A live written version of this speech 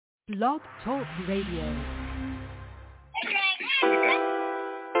Blog Talk Radio.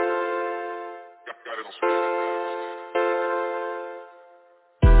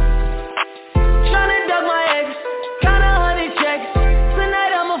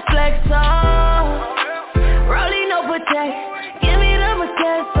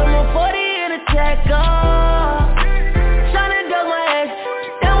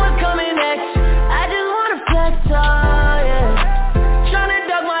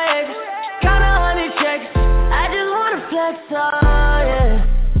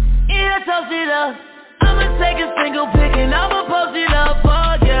 Take a single pic and I'ma post it up,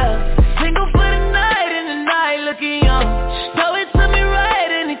 oh yeah. Single for the night, in the night looking young. Throw it to me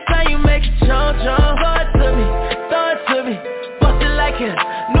right anytime you make it jump, jump. Throw it to me, bust it like a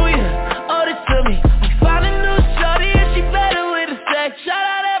New Year, owe it to me. I found a new shorty and she better with the sex. Shout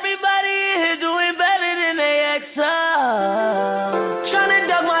out everybody in here doing better than they ex. Tryna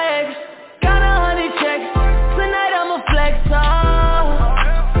duck my ex, got 100 checks. Tonight I'ma flex,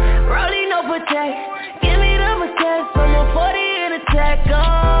 rolling no protect.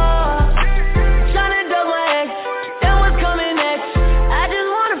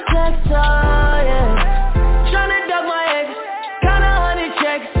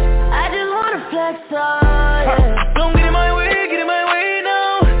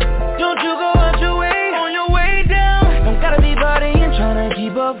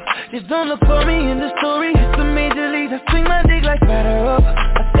 Just don't look for me in the story. It's the major leagues. I swing my dick like batter up.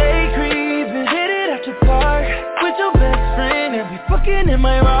 I stay creepin', hit it at your park with your best friend and be fucking in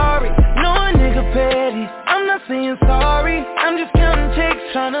my Rari. No a nigga petty, I'm not saying sorry. I'm just counting checks,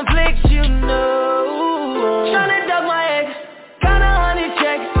 tryna flex, you know. Tryna duck my ex, got 100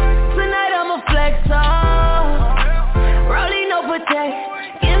 checks. Tonight I'ma flex, rolling no protect.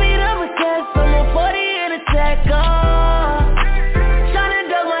 Give me the protect, I'm on 40 in a tech,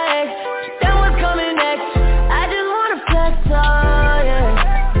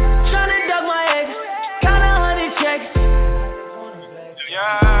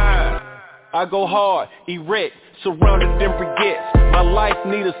 I go hard, erect, surrounded in briquettes. My life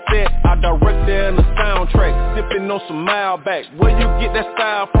need a set, I direct there in the soundtrack. Sipping on some Malbec, where you get that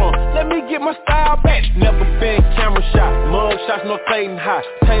style from? Let me get my style back. Never been camera shot, mug shots, no Clayton high.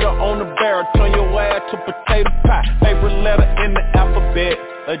 Tater on the barrel, turn your ass to potato pie. Favorite letter in the alphabet,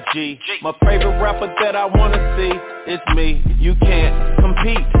 a G. My favorite rapper that I wanna see is me. You can't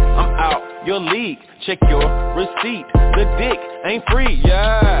compete, I'm out your league. Check your receipt, the dick ain't free,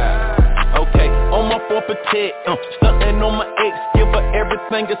 yeah. Okay, on my forfeit, stuntin' on my ex. Give her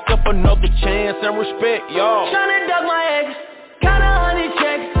everything except another chance and respect, y'all. Tryna duck my ex, got 100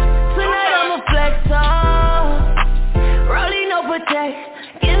 checks. Tonight I'ma flex, rolling no protect.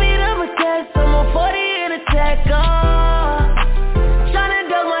 Give me the protect, I'm on 40 in a tech, Tryna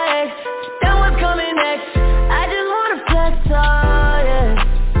duck my ex, then what's coming next? I just wanna flex, yeah.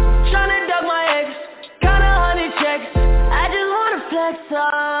 Tryna duck my ex, got 100 checks. I just wanna flex,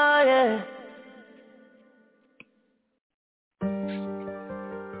 yeah.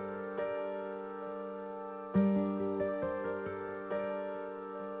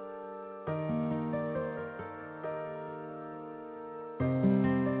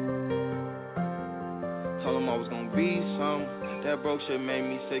 Told him I was gonna be something. That broke shit made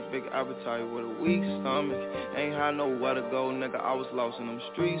me sick, big appetite with a weak stomach. Ain't had nowhere to go, nigga, I was lost in them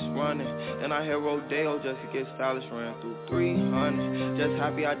streets running. And I hit Rodeo just to get stylish, ran through 300. Just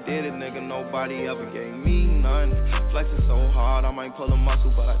happy I did it, nigga, nobody ever gave me none. Flexing so hard, I might pull a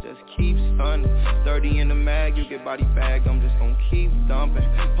muscle, but I just keep stunning. 30 in the mag, you get body bagged, I'm just gon' keep dumping.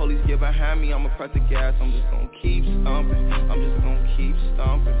 Police get behind me, I'ma press the gas, I'm just gon' keep stumping. I'm just gon' keep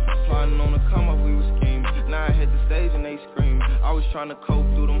stumping. Plotting on the come up, we was scheming. Now I hit the stage and they scream. I was tryna cope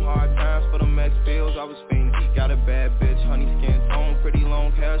through them hard times for them X pills, I was fiending. Got a bad bitch, honey skin tone, pretty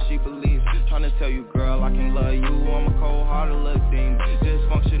long hair, she believes. Tryna tell you, girl, I can love you, I'm a cold-hearted little demon.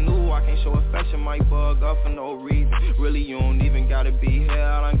 Dysfunctional, I can't show affection, might bug up for no reason. Really, you don't even gotta be here,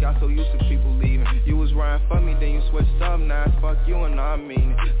 I done got so used to people leaving. You was riding for me, then you switched up, now it's fuck you and I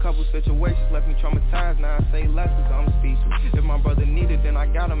mean it. Couple situations left me traumatized, now I say less cause I'm speechless. If my brother needed, then I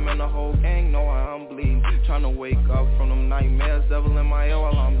got him, and the whole gang know I'm bleeding. Tryna wake up from them nightmares, devil in my ear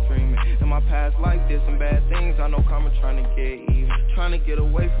while I'm dreaming. In my past life did some bad things, I know karma tryna get even. Tryna get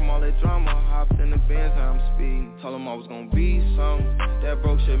away from all that drama, hopped in the Benz and I'm speeding. Told him I was gonna be something. That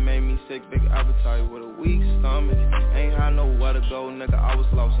broke shit made me sick, big appetite with a weak stomach. Ain't had nowhere to go, nigga, I was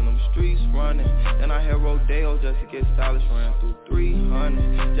lost in them streets running. Then I hit Rodeo just to get stylish, ran through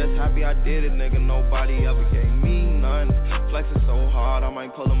 300. Just happy I did it, nigga, nobody ever gave me none. Flexing so hard, I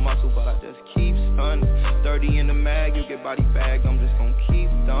might pull a muscle, but I just keep stunning. 30 in the mag, you get body bagged, I'm just gon' keep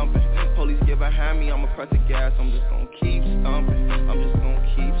dumping. behind me, I'ma press the gas. I'm just gon' keep stomping. I'm just gon'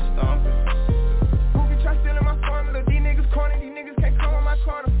 keep stomping. Who can try stealing my formula? These niggas corny, these niggas can't come on my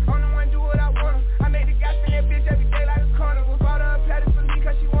corner. I'm the one do what I want. I made the guy spin that bitch every day like a carnival. Bought her a patty for me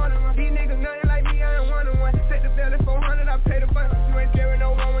cause she wanted one. These niggas nothing like me, I ain't one on one. Set the bill at 400, I pay the bundle. You ain't scaring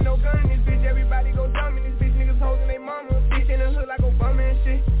no one with no gun in this bitch. Everybody go dumb in this bitch. Niggas holding they mama. Bitch in the hood like Obama and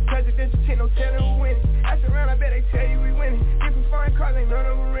shit. Presidential shit, no telling who winning. Ask around, I bet they tell you we winning. Different foreign cars, ain't none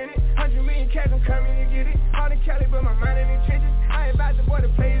of them rented. 100 million cash, I'm coming to get it. All the Cali, but my mind in the trenches. I advise the boy to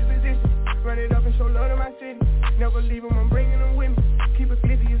play his position. Run it up and show love to my city. Never leave him, I'm bringing them with me. Keep it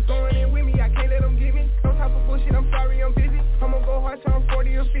glizzy, it's going in with me. I can't let them get me. No type of bullshit, I'm sorry, I'm busy. I'ma go hard till I'm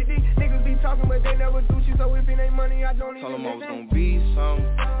 40 or 50. Niggas be talking, but they never do shit. So if it ain't money, I don't even Told him I was gon' be something.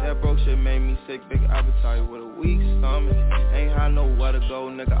 That broke shit made me sick. Big appetite with a weak stomach. Ain't had nowhere to go,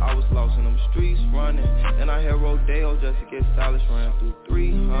 nigga. I was lost in them streets running. Then I hit Rodeo just to get stylish. Ran through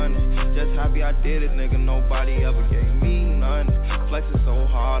 300. Just happy I did it, nigga. Nobody ever gave me none. Flexing so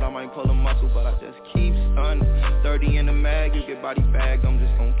hard, I might pull a muscle, but I just keep stunning. 30 in the mag, you get body bagged. I'm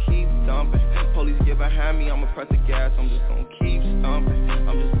just gon' keep dumping. Police get behind me, I'ma press the gas. I'm just gon' keep stomping.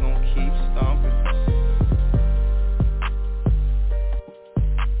 I'm just gon' keep stomping.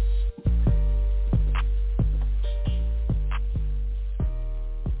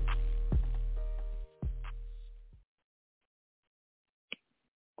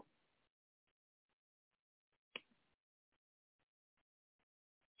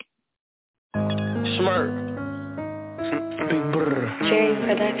 Smirk. Big brr. Jerry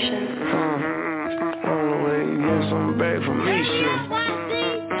Production. Oh, wait, you get something back from me, shit.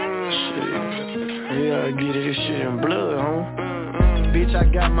 Yeah, I get this shit in blood, huh? Bitch, I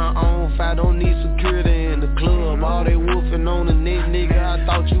got my own fight, don't need security in the club. All they wolfing on the neck, nigga, I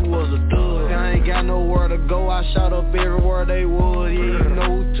thought you was a thug. I ain't got nowhere to go, I shot up everywhere they was. Yeah, you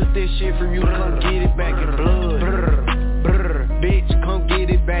know who took this shit from you, come get it back in blood. Bitch, come get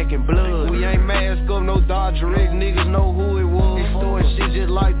it back in blood. We ain't mask up, no Dodger X, niggas know who it was. Story shit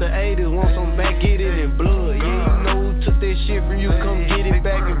just like the 80s, want some back, get it in blood. Yeah, you know who took that shit from you, come get it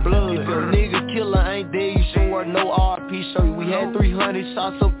back in blood. If a nigga killer ain't dead, you should wear no RP shirt. We had 300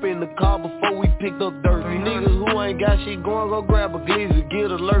 shots up in the car before we picked up dirt. You niggas who ain't got shit going, go grab a glizzy, get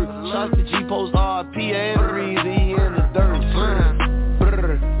alert. Shots to G-Post RP and the reason he in the dirt.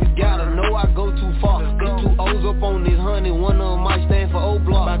 You gotta know I go too far. These two O's up on this honey, one of them might stand for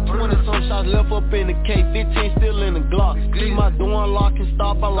O-Block. About 20 some shots left up in the K, 15 still in the Glock. Keep my door unlocked and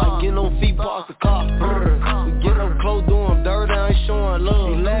stop, I like getting on feet past the car. We get up close, doing dirty, I ain't showing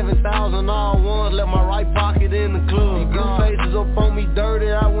love. 11,000 all ones, left my right pocket in the club. These blue faces up on me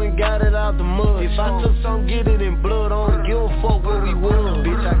dirty, I went got it out the mud. If I took some, get it in blood, I don't give a fuck where we was.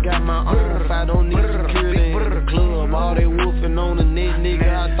 Bitch, I got my own fight, don't need security in the club. All they wolfing on the neck, nigga,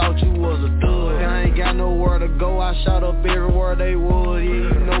 I thought you was a thug. I ain't got nowhere to go, I shot up everywhere they was. Yeah,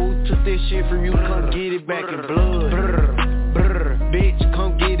 you know who took this shit from you, come get it back in blood. Bitch,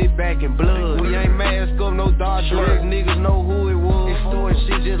 come get it back in blood. We ain't mask up, no Dodger X, niggas know who it was. Story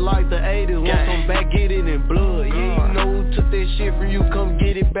shit just like the 80s, want some back, get it in blood. Yeah, you know who took that shit from you, come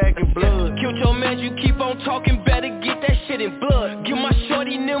get it back in blood. Killed your man, you keep on talking, better get that shit in blood. Give my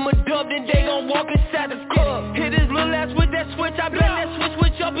shorty them a dub, then they gon' walk inside the club. Hit his little ass with that switch, I bet that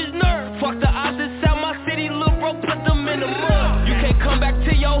switch up his nerve. Fuck the odds inside my city, lil' bro, put them in the mud. You can't come back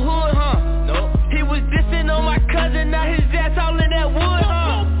to your hood, huh? No. He was dissing on my cousin, now his ass all in that wood,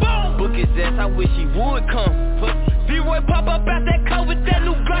 huh? Book his ass, I wish he would come. B-Roy pop up out that car with that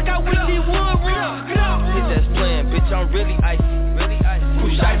new Glock, I wish he would run. His ass playing, bitch, I'm really icy. Who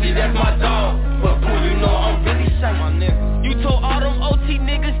shicey, that's my dog. But Pooh, you know I'm really shy, my nigga. You told all them OT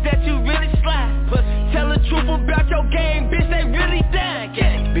niggas that you really slide. Tell the truth about your game, bitch, they really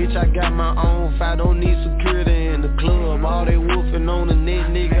dying. Bitch, I got my own fight, don't need security in the club. All they wolfing on the neck,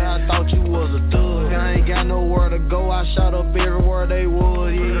 nigga, I thought you was a thug. I ain't got nowhere to go, I shot up everywhere they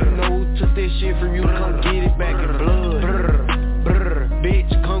was. Yeah, you know who took this shit from you, come get it back in blood.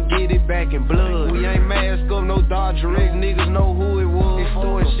 Bitch, come get it back in blood. We ain't mask up, no Dodger X, niggas know who it was.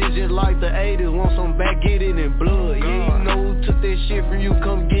 Story shit just like the 80s, want some back, get it in blood. Yeah, you know who took that shit from you,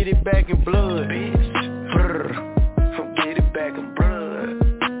 come get it back in blood. Bitch, come get it back in blood.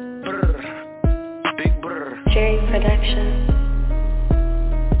 Big brr. Jerry Production.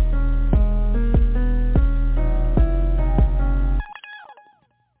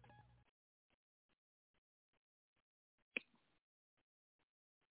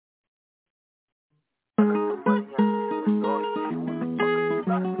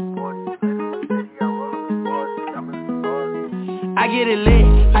 I get it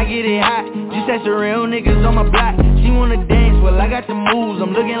lit, I get it hot. Just as the real niggas on my block. she wanna dance, well I got the moves.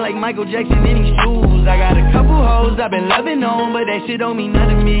 I'm looking like Michael Jackson in these shoes. I got a couple hoes I've been loving on, but that shit don't mean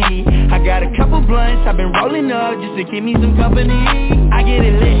nothing to me. I got a couple blunts I've been rolling up just to keep me some company. I get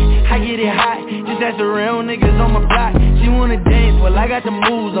it lit, I get it hot, just ask the real niggas on my block. She wanna dance, well I got the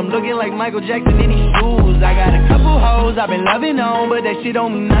moves. I'm looking like Michael Jackson in these shoes. I got a couple hoes I've been loving on, but that shit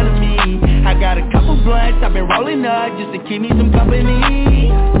don't mean nothing to me. I got a couple blunts I've been rolling up just to keep me some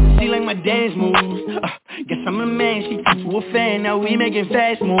company. She like my dance moves, guess I'm a man, she thinks to a fan. Now we making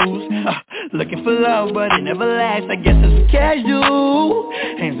fast moves, looking for love but it never lasts. I guess that's what cash do.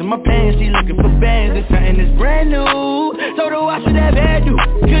 Hands in my pants, she looking for bands. There's something that's brand new, so do I should have had to,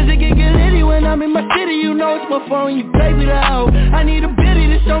 cause it can get litty when I'm in my city. You know it's my phone, you play me loud. I need a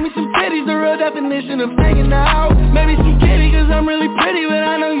bitty to show me some titties, the real definition of hanging out. Maybe she kitty cause I'm really pretty, but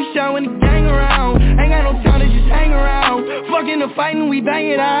I know you shy when the gang around. Ain't got no time to just hang around. Fucking the fighting, we bang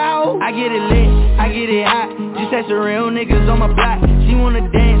it out. I get it lit, I get it hot, just ask the real niggas on my block. She wanna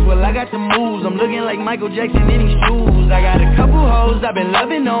dance, well I got the moves. I'm looking like Michael Jackson in these shoes. I got a couple hoes I've been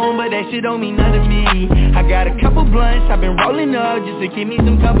loving on, but that shit don't mean nothing to me. I got a couple blunts I've been rolling up just to keep me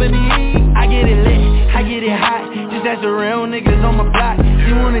some company. I get it lit, I get it hot, just ask the real niggas on my block.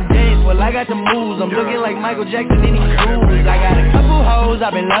 She wanna dance, well I got the moves. I'm looking like Michael Jackson in these shoes. I got a couple hoes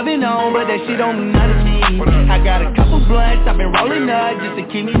I've been loving on, but that shit don't mean nothing to me. I got a couple blunts I've been rolling up just to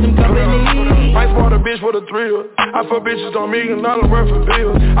keep me some company. Might spot a bitch for the thrill. I fuck bitches on $1 million worth of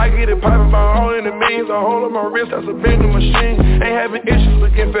bills. I get it poppin' by all in the millions. I hold up my wrist, that's a vending machine. Ain't having issues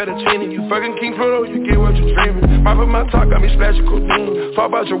looking fettuccine. You fucking King Pluto, you get what you dreamin'. Pop up my top, got me splashing codeine. Talk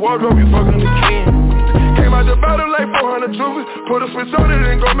about your wardrobe, you fucking the king. Came out the bottle like 400 troopers. Put a switch on it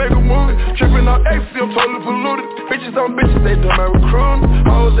and go make a movie. Trippin' on ecstasy, I'm totally polluted. Bitches on bitches, they done my recruiting.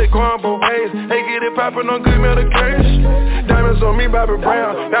 Hoes, they going both ways. They get it poppin' on good medication. Diamonds on me, Bobby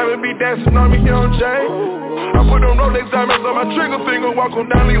Brown. Diamond be dancing on me, Young Jay. I put them Rolex diamonds on my trigger finger. Walk on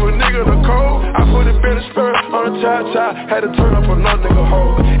down, leave a nigga in the cold. I put it in the spur on a tie. Had to turn up another nigga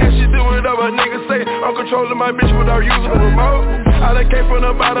hoe. And she do whatever a nigga say. I'm controlling my bitch without using a remote. I done came from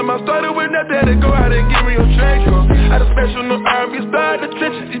the bottom. I started with nothing. Had to go out and give me a drink. Had a special no R&B style in the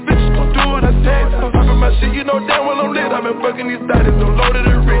trenches. These bitches gon' do what I say. Poppin' my shit, you know damn well I'm lit. I been fucking these diamonds, no loaded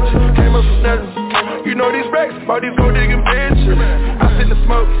and rich. Came up from nothing. You know these racks, all these gold digging bitches. I send the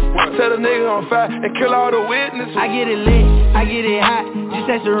smoke, set a nigga on fire and kill all the witnesses. I get it lit, I get it hot, just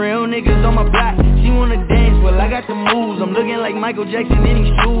ask the real niggas on my block. She wanna dance, well I got the moves. I'm looking like Michael Jackson in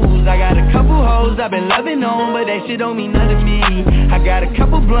these shoes. I got a couple hoes I've been loving on, but that shit don't mean nothing to me. I got a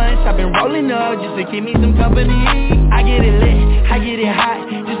couple blunts I've been rolling up just to keep me some company. I get it lit, I get it hot,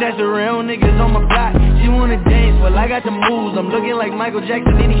 just ask the real niggas on my block. She wanna dance, well I got the moves. I'm looking like Michael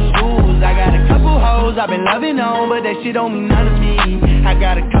Jackson in these shoes. I got a couple hoes I've been loving on, but that shit don't mean nothing to me. I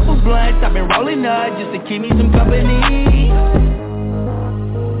got a couple blunts I've been rolling up just to keep me some company.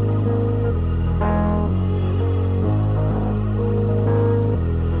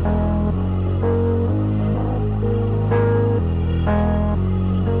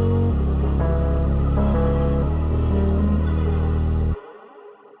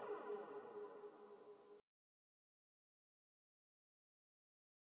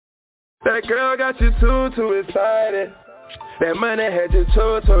 That girl got you too excited. That money had you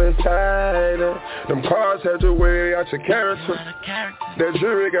too excited. Them cars had you way out your character. That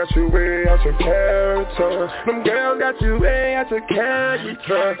jewelry got you way out your character. Them girls got you way out your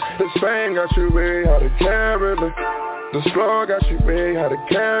character. The fame got you way out of character. The slow got you way out of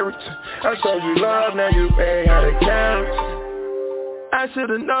character. I showed you love, now you way out of character. I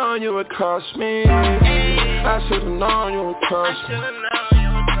should've known you would cost me. I should've known you would cost me.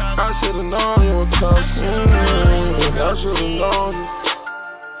 I should've known you would cost me. I should've known you.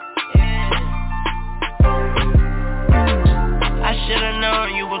 I should've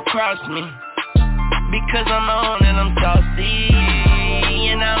known you would cross me. Because I'm on and I'm saucy.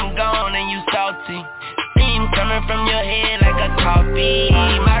 And I'm gone and you salty. Steam coming from your head like a coffee.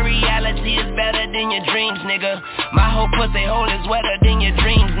 My reality is better than your dreams, nigga. My whole pussy hole is wetter than your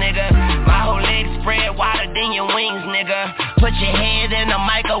dreams, nigga. My whole legs spread wider than your wings, nigga. Put your head in a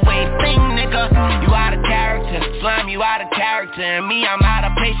microwave thing, nigga. You out of character, slime, you out of character. And me, I'm out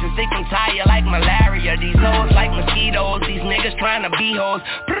of patience, sick and tired like malaria. These hoes like mosquitoes, these niggas trying to be hoes.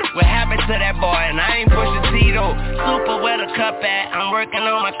 What happened to that boy? And I ain't pushing Tito. Super where the cup at, I'm working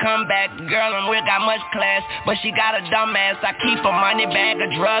on my comeback. The girl I'm with got much class, but she got a dumb ass. I keep a money bag,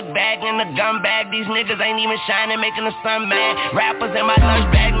 a drug bag, and a gun bag. These niggas ain't even shining, making the sun mad. Rappers in my lunch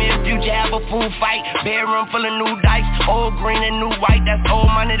bag, me and Future have a food fight. Bedroom full of new dice, old green and new white. That's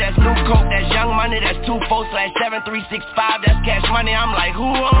old money, that's new coke, that's young money. That's 24/7365, that's cash money. I'm like, who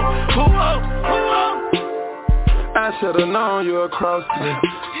on? I should've known you would cross me.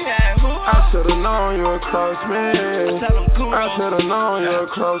 I should've known you would cross me. I should've known you would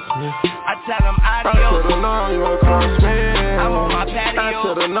cross me. I tell them I should've known you would cross me. I'm on my patio. I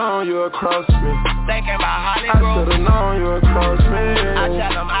should've known you would cross me. Thinking about I Hollywood. should've known you would cross me. I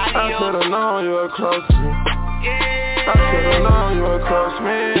tell them I adios. should've known you would cross me. I should've known you would cross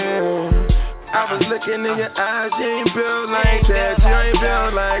me. I was looking in your eyes, you ain't built like that. You ain't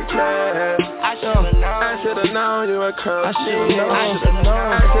built like that. I should've known you would cross me. I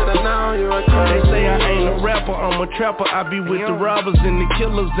should've known you would cross me. They say I ain't a rapper, I'm a trapper. I be with the robbers and the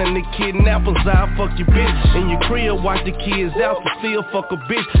killers and the kidnappers. I fuck your bitch in your crib, watch the kids out, but still fuck a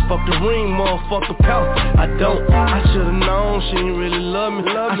bitch. Fuck the ring, motherfucker, pal. I don't. I should've known she ain't really love me.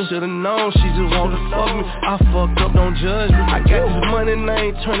 I should've known she just wanted to fuck me. I fucked up, don't judge me. I got this money and I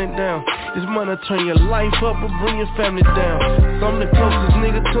ain't turn it down. This money turn your life up or bring your family down. Some of the closest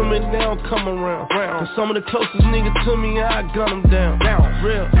niggas to me, they don't come around. And some of the closest niggas to me, I gun them down.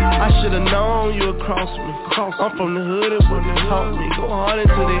 Real. I should've known you would cross me. I'm from the hood, it wouldn't taught me. Go hard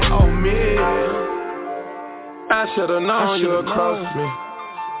until they owe me. I should've known you would cross me.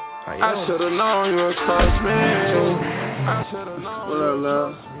 I should've known you would cross me. I should've known. What up,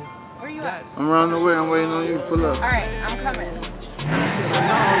 love? Where you at? I'm running away. I'm waiting on you to pull up. Alright, I'm coming. I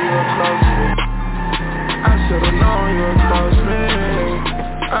should've known you would cross me.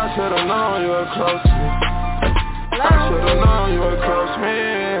 I should've known you would cross me. I should've known you would cross me. I should've known you would cross me.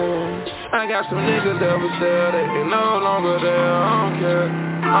 I got some niggas that was there, they ain't no longer there. I don't care,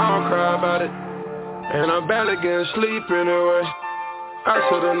 I don't cry about it. And I'm barely getting sleep anyway. I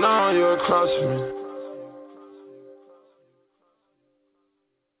should've known you would cross me.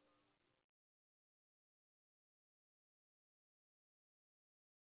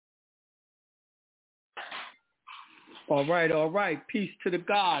 All right. Peace to the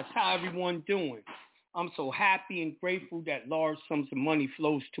gods. How everyone doing? I'm so happy and grateful that large sums of money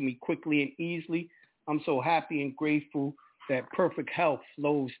flows to me quickly and easily. I'm so happy and grateful that perfect health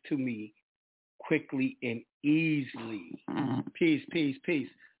flows to me quickly and easily. Peace.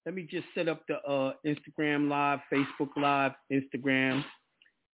 Let me just set up the Instagram Live, Facebook Live, Instagram,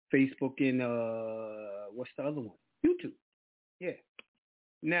 Facebook, and what's the other one? YouTube. Yeah.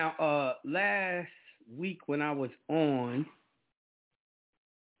 Now, last week when I was on,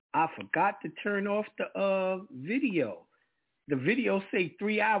 I forgot to turn off the video. The video say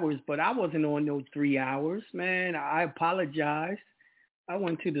 3 hours, but I wasn't on no 3 hours, man. I apologize. I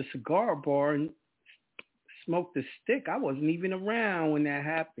went to the cigar bar and smoked a stick. I wasn't even around when that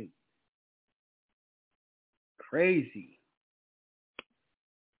happened. Crazy.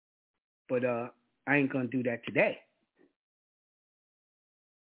 But I ain't gonna do that today.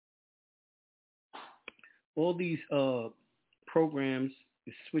 All these programs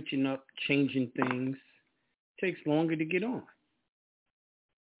is switching up, changing things. Takes longer to get on.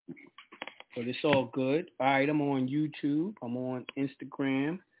 But it's all good. All right, I'm on YouTube. I'm on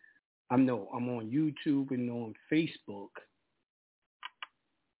Instagram. I'm on YouTube and on Facebook.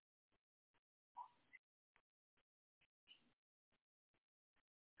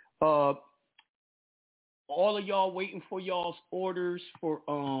 All of y'all waiting for y'all's orders for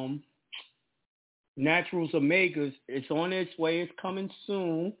Naturals Omegas. It's on its way. It's coming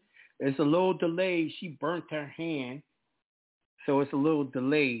soon. It's a little delayed. She burnt her hand, so it's a little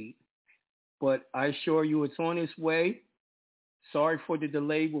delayed. But I assure you it's on its way. Sorry for the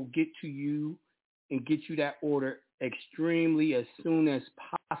delay. We'll get to you and get you that order extremely as soon as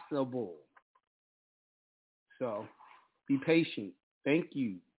possible. So be patient. Thank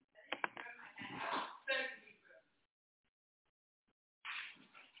you.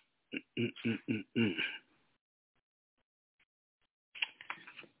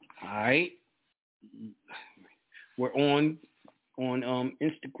 All right. We're on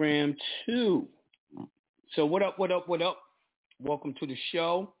Instagram too. So what up? Welcome to the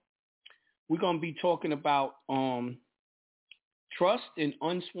show. We're going to be talking about trust and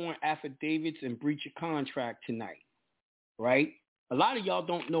unsworn affidavits and breach of contract tonight, right? A lot of y'all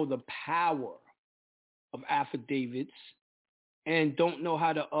don't know the power of affidavits and don't know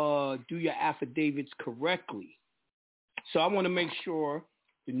how to do your affidavits correctly. So I want to make sure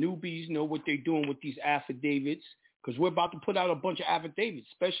the newbies know what they're doing with these affidavits, because we're about to put out a bunch of affidavits,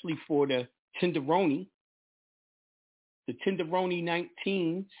 especially for the Tenderoni. The Tenderoni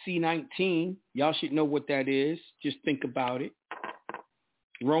 19, C19. Y'all should know what that is. Just think about it.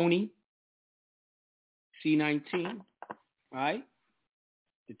 Roni, C19. All right?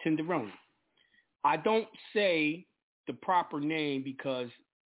 The Tenderoni. I don't say the proper name because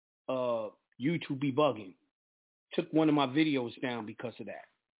YouTube be bugging. Took one of my videos down because of that.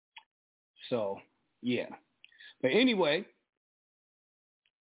 So, yeah. But anyway,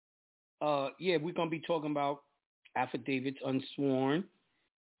 we're going to be talking about affidavits, unsworn,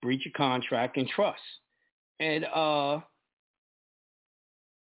 breach of contract, and trust. And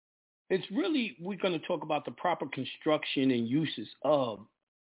it's really, we're going to talk about the proper construction and uses of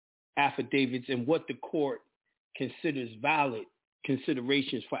affidavits and what the court considers valid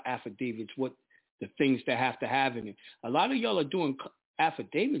considerations for affidavits, what the things that have to have in it. A lot of y'all are doing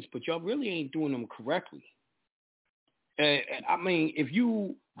affidavits, but y'all really ain't doing them correctly. I mean, if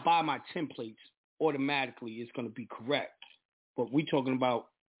you buy my templates, automatically it's going to be correct. But we're talking about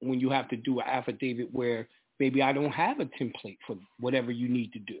when you have to do an affidavit where maybe I don't have a template for whatever you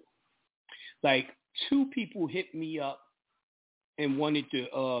need to do. Like 2 people hit me up and wanted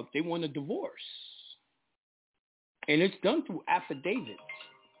to, they want a divorce. And it's done through affidavits.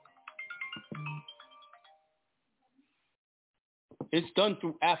 It's done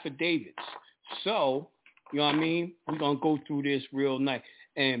through affidavits. So, you know what I mean? We're going to go through this real nice.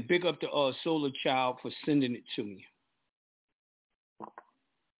 And big up to Solar Child for sending it to me.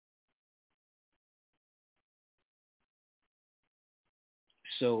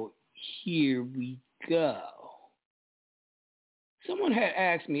 So here we go. Someone had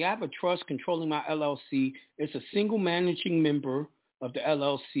asked me, I have a trust controlling my LLC. It's a single managing member of the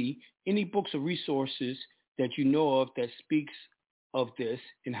LLC. Any books or resources that you know of that speaks of this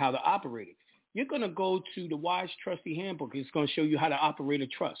and how to operate it? You're going to go to the Wise Trustee Handbook. It's going to show you how to operate a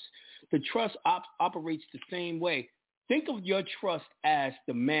trust. The trust operates the same way. Think of your trust as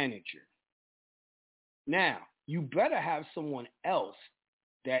the manager. Now, you better have someone else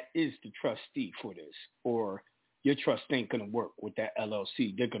that is the trustee for this, or your trust ain't going to work with that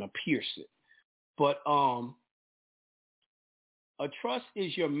LLC. They're going to pierce it. But a trust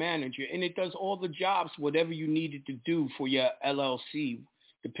is your manager, and it does all the jobs, whatever you needed to do for your LLC,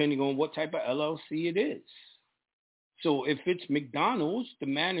 depending on what type of LLC it is. So if it's McDonald's, the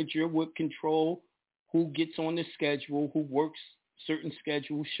manager would control who gets on the schedule, who works certain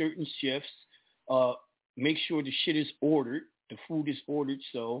schedules, certain shifts, make sure the shit is ordered, the food is ordered,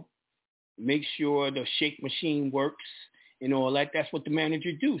 so make sure the shake machine works and all that. That's what the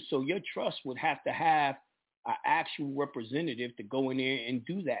manager do. So your trust would have to have an actual representative to go in there and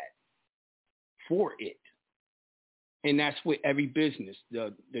do that for it. And that's with every business.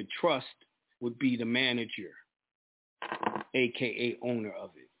 The trust would be the manager, a.k.a. owner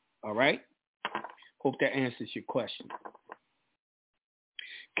of it. All right? Hope that answers your question.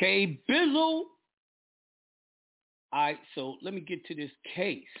 Okay, Bizzle. All right, so let me get to this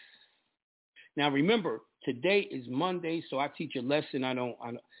case. Now, remember, today is Monday, so I teach a lesson. I'm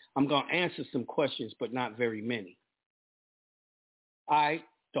going to answer some questions, but not very many. All right,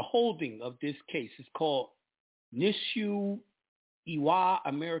 the holding of this case is called Nishu Iwa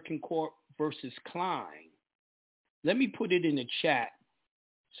American Corp versus Klein. Let me put it in the chat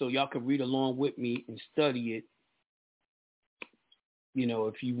so y'all can read along with me and study it, you know,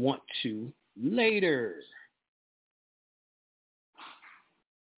 if you want to later.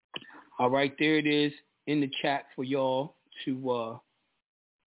 All right, there it is in the chat for y'all to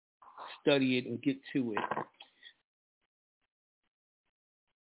study it and get to it.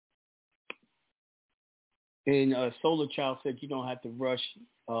 And Solar Child said you don't have to rush.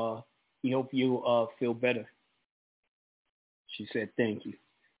 We hope you feel better. She said thank you.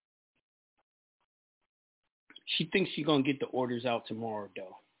 She thinks she's going to get the orders out tomorrow,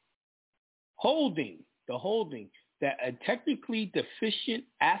 though. The holding that a technically deficient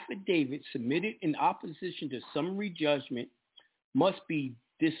affidavit submitted in opposition to summary judgment must be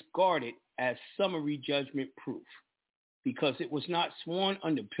discarded as summary judgment proof because it was not sworn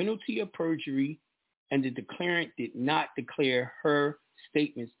under penalty of perjury and the declarant did not declare her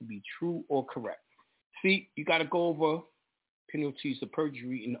statements to be true or correct. See, you got to go over penalties of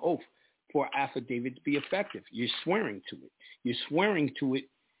perjury and oath for an affidavit to be effective. You're swearing to it. You're swearing to it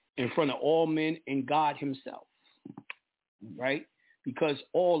in front of all men and God himself, right? Because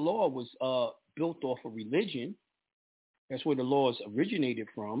all law was built off of religion. That's where the laws originated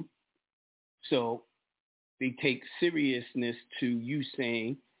from. So they take seriousness to you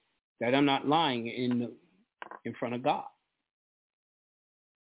saying that I'm not lying in front of God.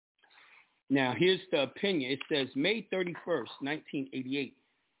 Now, here's the opinion. It says May 31st, 1988.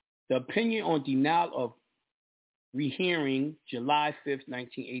 The opinion on denial of rehearing, July 5th,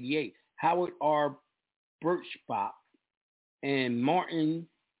 1988. Howard R. Birchbach and Martin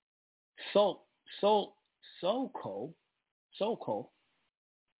Solko,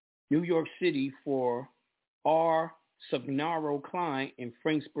 New York City for R. Sugnaro Klein and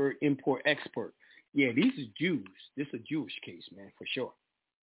Franksburg Import-Export. Yeah, these are Jews. This is a Jewish case, man, for sure.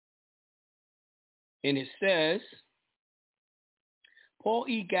 And it says, Paul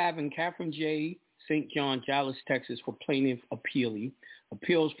E. Gavin, Catherine J. St. John, Dallas, Texas, for plaintiff appealee,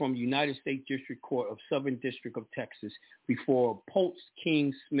 appeals from United States District Court of Southern District of Texas before Poltz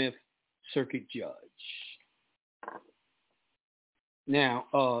King Smith Circuit Judge.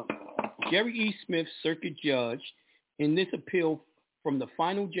 Now, Jerry E. Smith Circuit Judge, in this appeal from the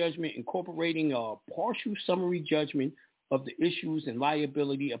final judgment incorporating a partial summary judgment of the issues and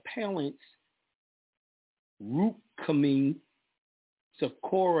liability appellants Rukmini,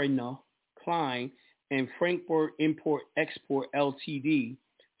 Socorina, Klein, and Frankfurt Import-Export Ltd.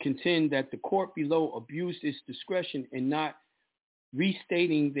 contend that the court below abused its discretion in not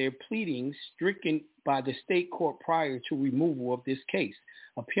restating their pleadings stricken by the state court prior to removal of this case.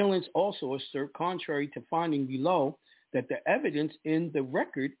 Appellants also assert, contrary to finding below, that the evidence in the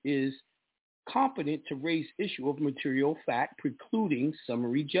record is competent to raise issue of material fact precluding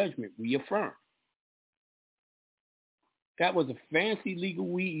summary judgment. We affirm. That was a fancy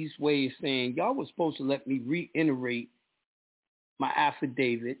legalese way of saying y'all was supposed to let me reiterate my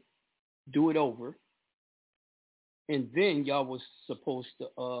affidavit, do it over, and then y'all was supposed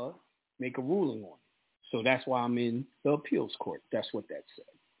to make a ruling on it. So that's why I'm in the appeals court. That's what that said.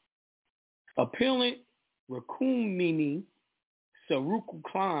 Appellant Rukmini Saruku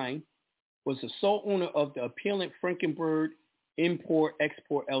Klein was the sole owner of the appellant Frankenberg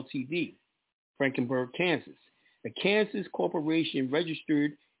Import-Export Ltd., Frankenberg, Kansas. The Kansas corporation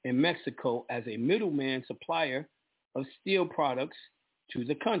registered in Mexico as a middleman supplier of steel products to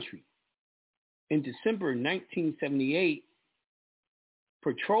the country. In December 1978,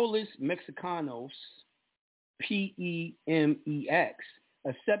 Petróleos Mexicanos, PEMEX,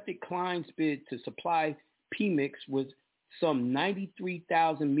 accepted Klein's bid to supply PEMEX with some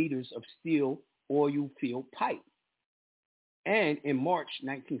 93,000 meters of steel oil field pipe. And in March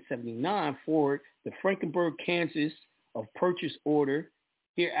 1979, forward the Frankenberg, Kansas of purchase order,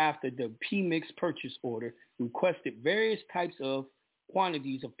 hereafter the PEMEX purchase order, requested various types of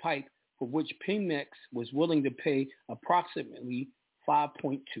quantities of pipe for which PEMEX was willing to pay approximately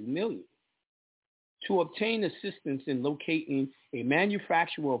 $5.2 million. To obtain assistance in locating a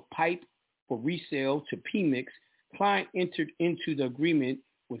manufacturer of pipe for resale to PEMEX, Klein entered into the agreement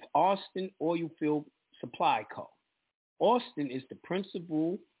with Austin Oilfield Supply Co. Austin is the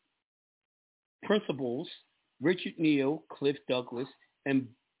principals Richard Neal, Cliff Douglas, and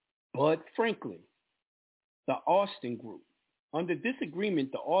Bud Franklin, the Austin Group. Under this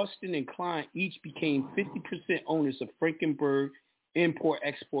agreement, the Austin and Klein each became 50% owners of Frankenberg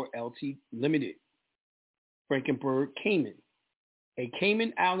Import-Export Ltd. Limited, Frankenberg, Cayman, a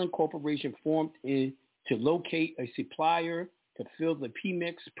Cayman Island corporation formed to locate a supplier to fill the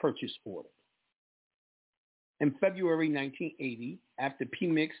PEMEX purchase order. In February 1980, after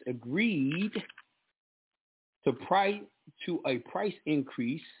PEMEX agreed to a price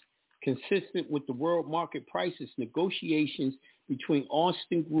increase consistent with the world market prices, negotiations between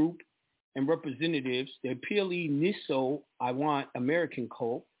Austin Group and representatives, the appealee Nisso Iwan American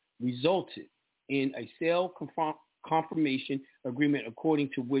Co. resulted in a sale confirmation agreement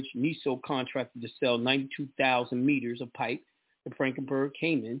according to which Nisso contracted to sell 92,000 meters of pipe to Frankenberg,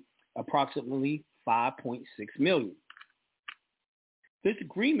 Cayman, approximately $5.6 million. This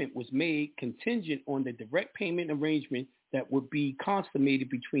agreement was made contingent on the direct payment arrangement that would be consummated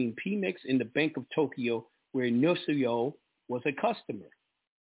between PEMEX and the Bank of Tokyo, where Nisso was a customer.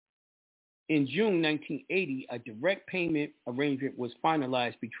 In June 1980, a direct payment arrangement was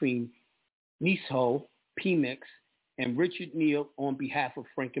finalized between Nisso, PEMEX, and Richard Neal on behalf of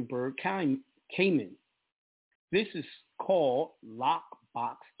Frankenberg, Cayman. This is called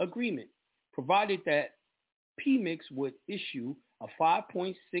lockbox agreement, provided that PEMEX would issue a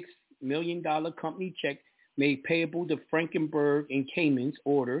 $5.6 million company check made payable to Frankenberg and Cayman's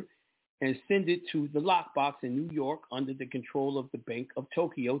order and send it to the lockbox in New York under the control of the Bank of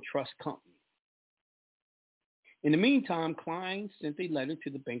Tokyo Trust Company. In the meantime, Klein sent a letter to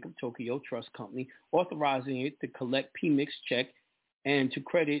the Bank of Tokyo Trust Company authorizing it to collect PEMEX check and to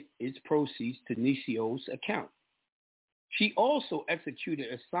credit its proceeds to Nisso's account. She also executed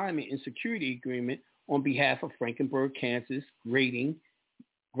assignment and security agreement on behalf of Frankenberg, Kansas, granting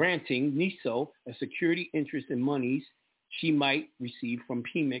Nisso a security interest in monies she might receive from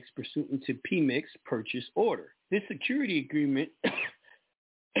PEMEX pursuant to PEMEX purchase order. This security agreement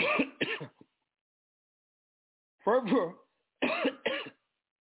further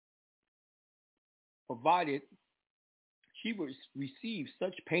provided she would receive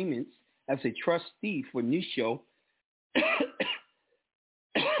such payments as a trustee for Nisso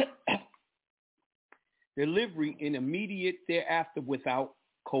delivery in immediate thereafter without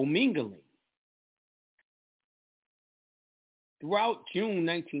commingling. Throughout June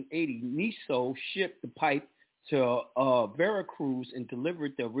 1980, Niso shipped the pipe to Veracruz and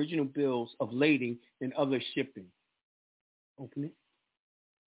delivered the original bills of lading and other shipping. Open it.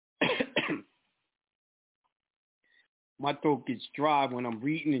 My throat gets dry when I'm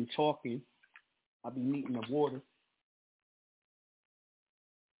reading and talking. I'll be needing the water.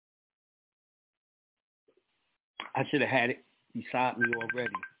 I should have had it beside me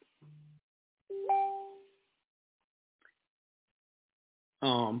already.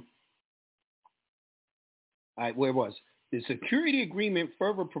 All right, where was the security agreement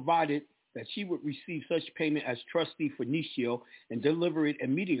further provided that she would receive such payment as trustee for Niso and deliver it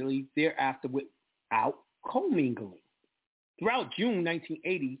immediately thereafter without commingling. Throughout June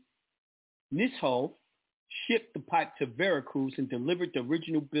 1980, Niso shipped the pipe to Veracruz and delivered the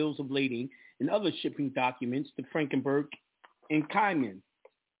original bills of lading and other shipping documents to Frankenberg and Cayman.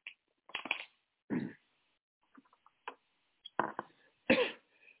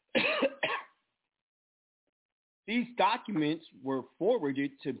 These documents were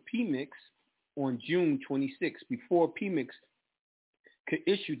forwarded to PMIX on June 26 before PMIX could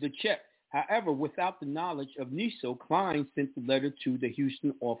issue the check. However, without the knowledge of Niso, Klein sent the letter to the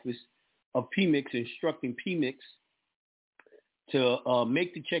Houston office of PMIX instructing PMIX to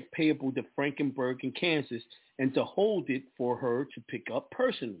make the check payable to Frankenberg in Kansas and to hold it for her to pick up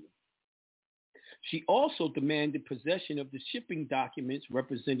personally. She also demanded possession of the shipping documents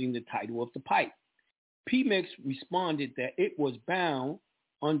representing the title of the pipe. PMIX responded that it was bound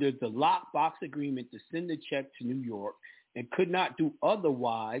under the lockbox agreement to send the check to New York and could not do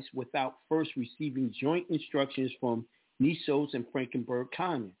otherwise without first receiving joint instructions from Niso's and Frankenberg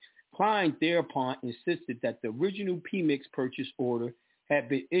Cayman. Klein thereupon insisted that the original PMIX purchase order had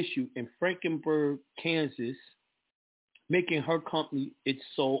been issued in Frankenberg, Kansas, making her company its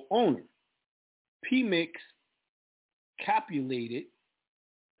sole owner. PMIX capitulated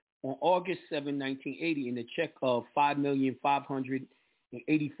on August 7, 1980, and a check of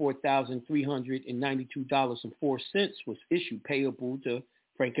 $5,584,392.04 was issued payable to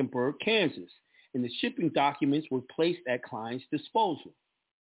Frankenberg, Kansas, and the shipping documents were placed at Klein's disposal.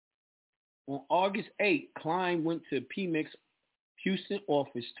 On August 8, Klein went to PMIX Houston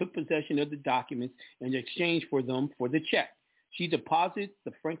office, took possession of the documents in exchange for them for the check. She deposited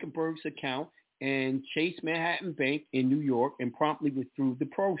the Frankenberg's account and Chase Manhattan Bank in New York and promptly withdrew the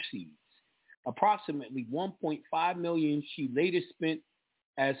proceeds. Approximately $1.5 million she later spent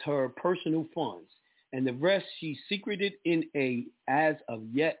as her personal funds, and the rest she secreted in a as of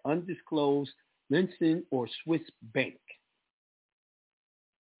yet undisclosed Linson or Swiss bank.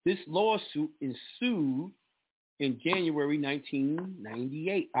 This lawsuit ensued in January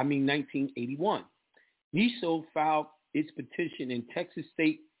 1981. Niso filed its petition in Texas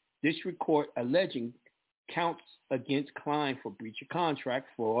State District Court alleging counts against Klein for breach of contract,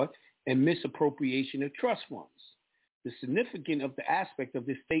 fraud, and misappropriation of trust funds. The significance of the aspect of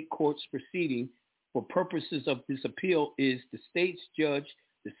the state court's proceeding for purposes of this appeal is the state's judge,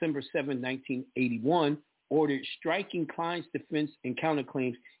 December 7, 1981, ordered striking Klein's defense and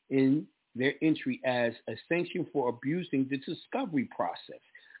counterclaims in their entry as a sanction for abusing the discovery process.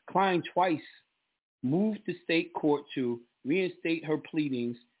 Klein twice moved the state court to reinstate her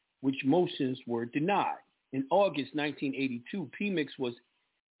pleadings, which motions were denied. In August 1982, PMIX was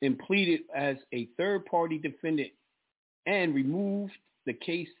pleaded as a third-party defendant and removed the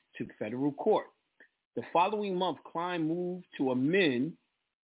case to federal court. The following month, Klein moved to amend,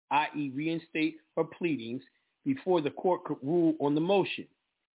 i.e. reinstate her pleadings, before the court could rule on the motion.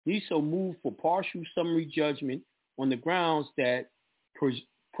 Niso moved for partial summary judgment on the grounds that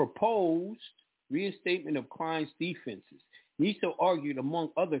proposed reinstatement of Klein's defenses. Niso argued,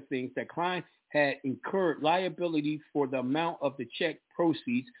 among other things, that Klein had incurred liability for the amount of the check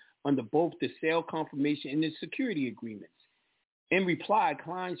proceeds under both the sale confirmation and the security agreements. In reply,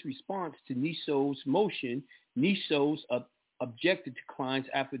 Klein's response to Niso's motion, Niso's objected to Klein's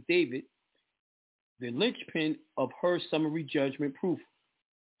affidavit, the linchpin of her summary judgment proof,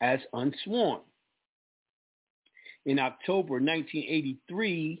 as unsworn. In October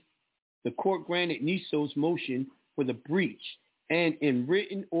 1983, the court granted Niso's motion for the breach and in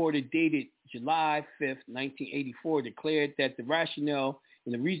written order dated July 5, 1984, declared that the rationale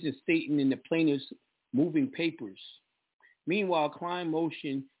and the reasons stated in the plaintiff's moving papers. Meanwhile, Klein's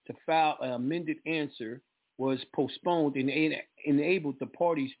motion to file an amended answer was postponed and enabled the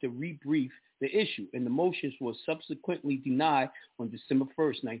parties to rebrief the issue, and the motions were subsequently denied on December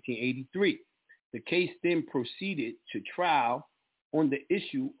 1, 1983. The case then proceeded to trial on the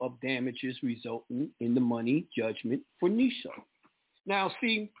issue of damages resulting in the money judgment for Niso. Now,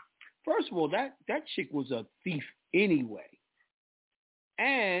 see, first of all, that chick was a thief anyway.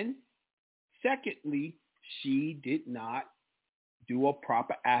 And secondly, she did not do a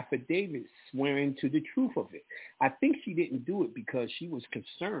proper affidavit swearing to the truth of it. I think she didn't do it because she was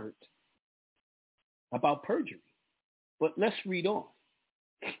concerned about perjury. But let's read on.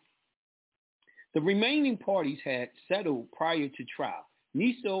 The remaining parties had settled prior to trial.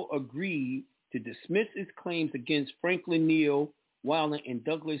 NISO agreed to dismiss its claims against Franklin Neal Wallen and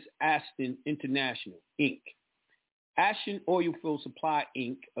Douglas Ashton International, Inc. Ashton Oilfield Supply,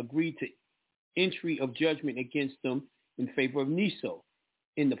 Inc. agreed to entry of judgment against them in favor of NISO.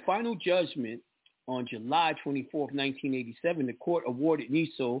 In the final judgment on July 24, 1987, the court awarded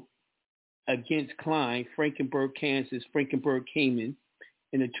NISO against Klein, Frankenberg, Kansas, Frankenberg, Cayman,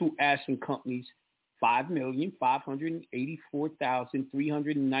 and the two Ashton companies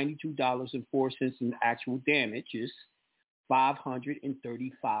 $5,584,392.04 in actual damages,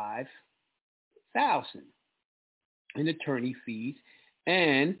 $535,000 in attorney fees,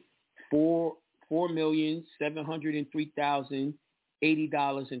 and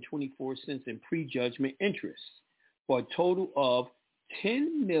 $4,703,080.24 in prejudgment interest, for a total of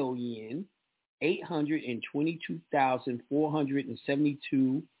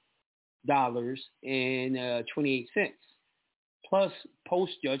 $10,822,472.28 plus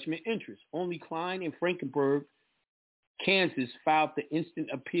post-judgment interest. Only Klein and Frankenberg, Kansas, filed the instant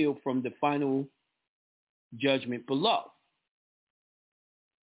appeal from the final judgment below.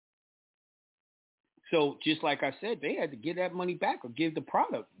 So just like I said, they had to get that money back or give the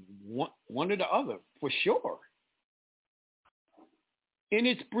product, one or the other, for sure. In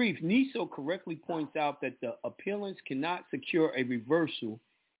its brief, NISO correctly points out that the appellants cannot secure a reversal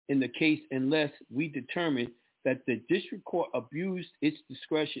in the case unless we determine that the district court abused its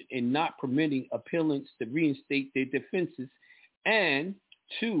discretion in not permitting appellants to reinstate their defenses, and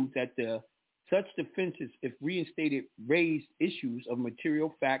two, that such defenses, if reinstated, raised issues of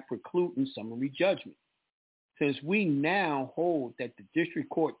material fact precluding summary judgment. Since we now hold that the district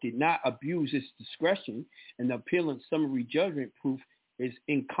court did not abuse its discretion and the appellant's summary judgment proof is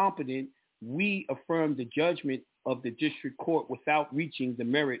incompetent, we affirm the judgment of the district court without reaching the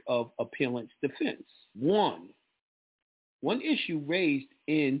merit of appellant's defense. One issue raised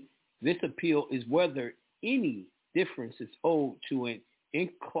in this appeal is whether any difference is owed to an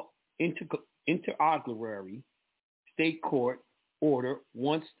interlocutory state court order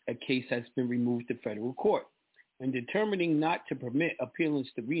once a case has been removed to federal court. In determining not to permit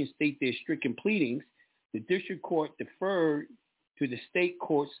appellants to reinstate their stricken pleadings, the district court deferred to the state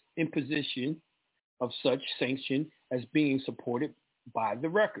court's imposition of such sanction as being supported by the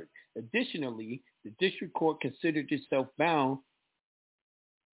record. Additionally, the district court considered itself bound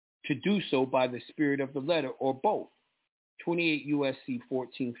to do so by the spirit of the letter or both. 28 U.S.C.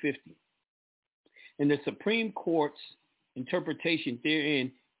 1450. And the Supreme Court's interpretation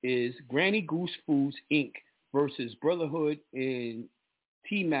therein is Granny Goose Foods, Inc. versus Brotherhood and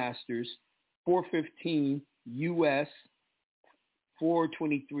Tea Masters, 415 U.S.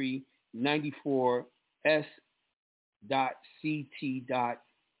 423-94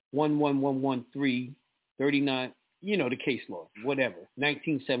 S.CT.11113 you know, the case law, whatever,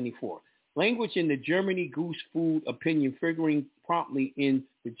 1974. Language in the Germany Goose Food opinion figuring promptly in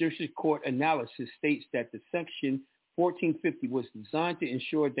the district court analysis states that the section 1450 was designed to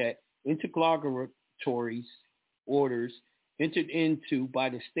ensure that interlocutory orders entered into by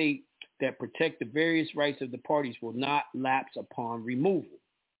the state that protect the various rights of the parties will not lapse upon removal.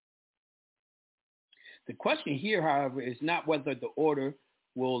 The question here, however, is not whether the order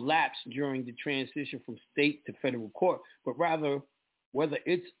will lapse during the transition from state to federal court, but rather whether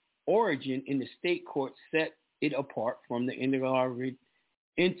its origin in the state court set it apart from the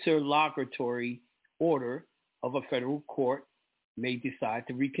interlocutory order of a federal court may decide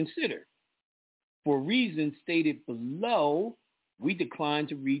to reconsider. For reasons stated below, we decline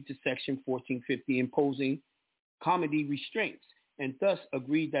to read to section 1450 imposing comedy restraints, and thus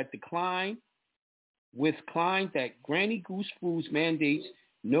agreed that that Granny Goose Foods mandates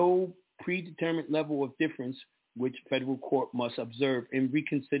no predetermined level of difference which federal court must observe in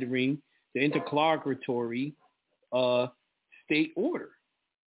reconsidering the interlocutory state order.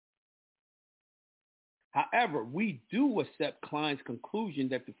 However, we do accept Klein's conclusion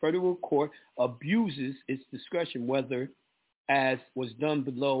that the federal court abuses its discretion, whether, as was done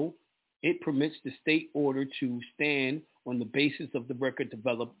below, it permits the state order to stand on the basis of the record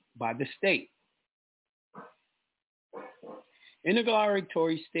developed by the state.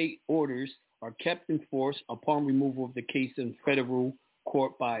 Interlocutory state orders are kept in force upon removal of the case in federal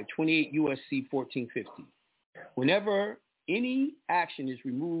court by 28 U.S.C. 1450. Whenever any action is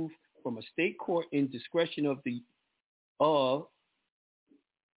removed from a state court in discretion of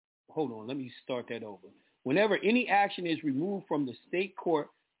hold on, let me start that over. Whenever any action is removed from the state court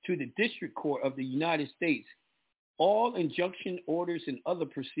to the district court of the United States, all injunction orders and other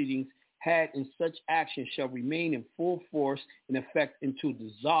proceedings had in such action shall remain in full force and effect until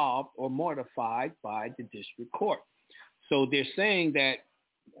dissolved or modified by the district court. So they're saying that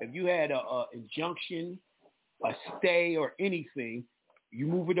if you had a injunction, a stay, or anything, you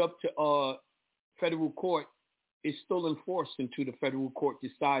move it up to federal court, it's still enforced until the federal court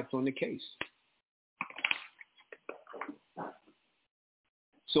decides on the case.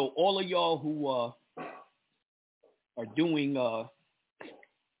 So all of y'all who are doing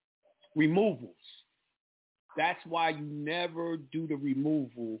removals, that's why you never do the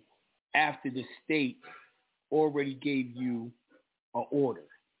removal after the state already gave you an order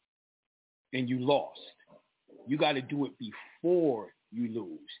and you lost. You got to do it before you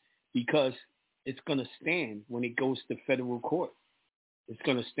lose, because it's going to stand when it goes to federal court. It's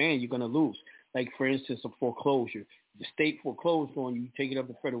going to stand. You're going to lose. Like, for instance, a foreclosure. The state foreclosed on you. You take it up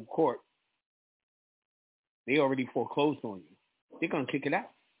to federal court. They already foreclosed on you. They're going to kick it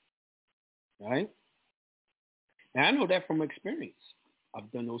out. Right? Now, I know that from experience.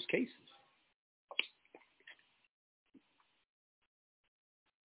 I've done those cases.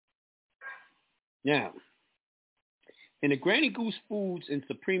 Now, in the Granny Goose Foods and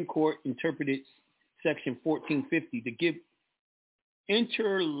Supreme Court interpreted Section 1450 to give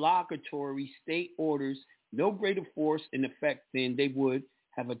interlocutory state orders no greater force and effect than they would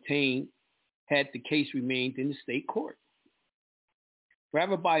have attained had the case remained in the state court.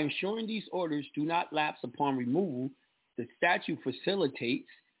 Rather, by ensuring these orders do not lapse upon removal, the statute facilitates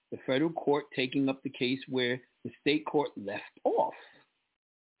the federal court taking up the case where the state court left off.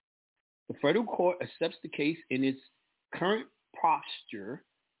 The federal court accepts the case in its current posture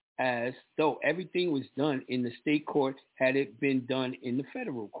as though everything was done in the state court had it been done in the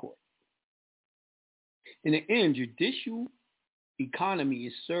federal court. In the end, judicial economy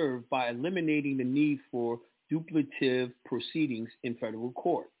is served by eliminating the need for duplicative proceedings in federal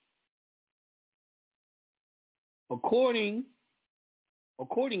court. Accordingly,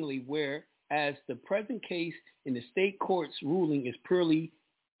 whereas the present case in the state court's ruling is purely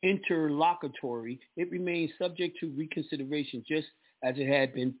interlocutory, it remains subject to reconsideration just as it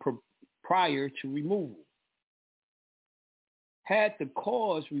had been prior to removal. Had the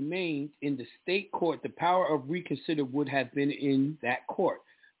cause remained in the state court, the power of reconsider would have been in that court.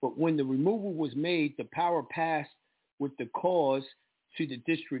 But when the removal was made, the power passed with the cause to the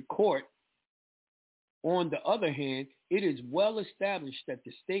district court. On the other hand, it is well established that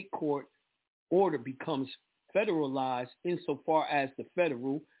the state court order becomes federalized insofar as the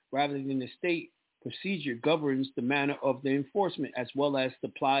federal, rather than the state, procedure governs the manner of the enforcement, as well as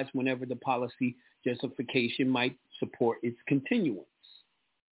applies whenever the policy justification might support its continuance.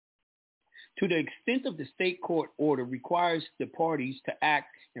 To the extent of the state court order requires the parties to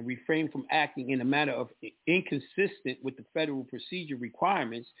act and refrain from acting in a manner of inconsistent with the federal procedure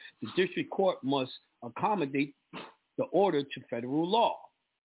requirements, the district court must accommodate the order to federal law.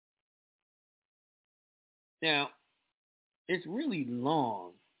 Now, it's really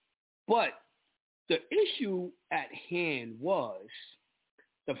long, but the issue at hand was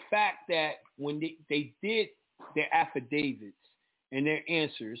the fact that when they did their affidavits and their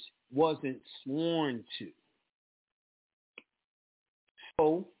answers wasn't sworn to.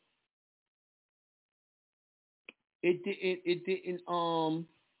 So they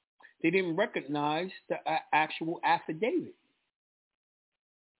didn't recognize the actual affidavit.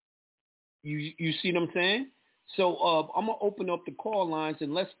 You see what I'm saying? So I'm going to open up the call lines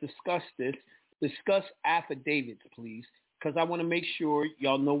and let's discuss this. Discuss affidavits, please, because I want to make sure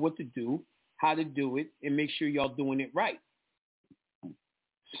y'all know what to do, how to do it, and make sure y'all doing it right.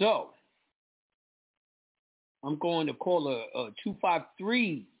 So I'm going to call a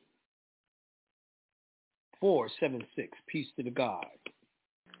 253-476. Peace to the God.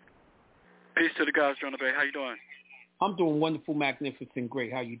 Peace to the gods, Jonah Bay. How you doing? I'm doing wonderful, magnificent,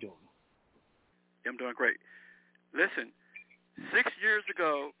 great. How you doing? I'm doing great. Listen, 6 years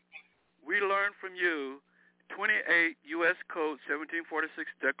ago, we learned from you 28 U.S. Code 1746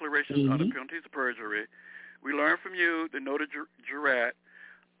 declarations under penalties of perjury. We learned from you the note of jurat.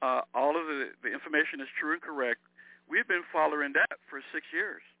 All of the information is true and correct. We've been following that for 6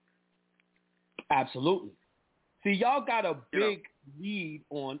 years. Absolutely. See, y'all got a big lead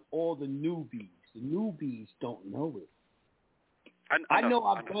on all the newbies. The newbies don't know it. I know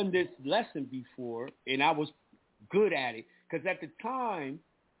I've done this lesson before, and I was good at it, because at the time,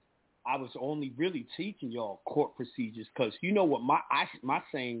 I was only really teaching y'all court procedures, because you know what my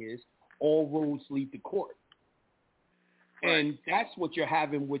saying is, all roads lead to court. And that's what you're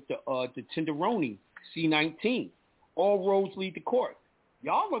having with the Tenderoni C-19. All roads lead to court.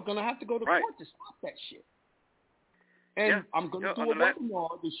 Y'all are going to have to go to court to stop that shit. And I'm going to do a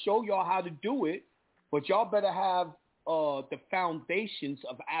webinar to show y'all how to do it, but y'all better have the foundations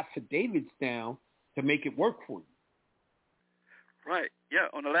of affidavits down to make it work for you. Right. Yeah.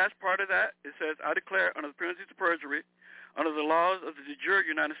 On the last part of that, it says, I declare under the penalty of perjury, under the laws of the de jure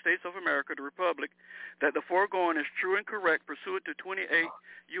United States of America, the Republic, that the foregoing is true and correct pursuant to 28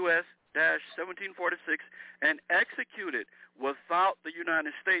 U.S.-1746 and executed without the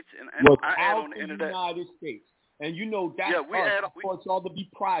United States. And I add on the end of that. United States. And you know that's us. I want y'all to be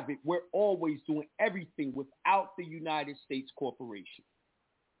private. We're always doing everything without the United States Corporation.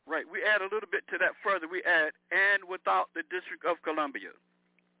 Right. We add a little bit to that further. We add, and without the District of Columbia.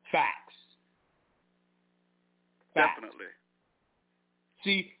 Facts. Definitely.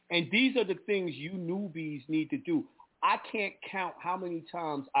 See, and these are the things you newbies need to do. I can't count how many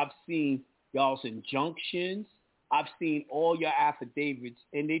times I've seen y'all's injunctions. I've seen all your affidavits,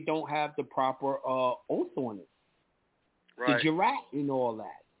 and they don't have the proper oath on it. Right. The jurat and all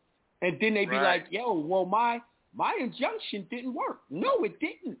that. And then they be like, yo, well, my injunction didn't work. No, it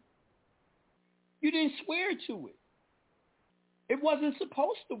didn't. You didn't swear to it. It wasn't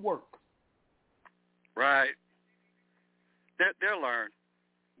supposed to work. Right. They'll learn.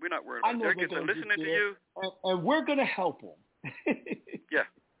 We're not worried about it. They're listening to you. And we're going to help them. Yeah,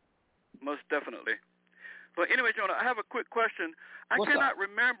 most definitely. But anyway, Jonah, I have a quick question. I cannot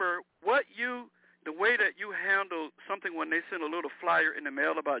remember the way that you handle something when they send a little flyer in the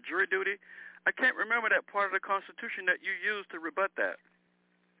mail about jury duty. I can't remember that part of the Constitution that you used to rebut that.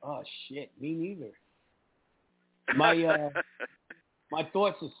 Oh, shit. Me neither. My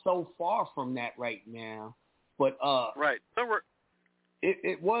thoughts are so far from that right now. But right.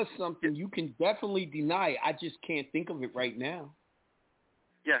 It was something you can definitely deny. I just can't think of it right now.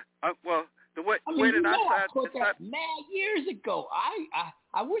 Yeah. Well, the way that I taught that mad years ago.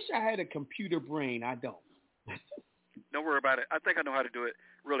 I wish I had a computer brain. I don't. Don't worry about it. I think I know how to do it.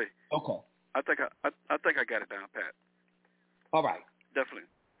 Really. Okay. I think I got it down, Pat. All right. Definitely.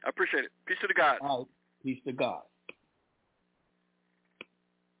 I appreciate it. Peace to the God. All right. Peace to God.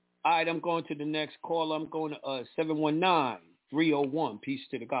 All right, I'm going to the next call. I'm going to 719-301. Peace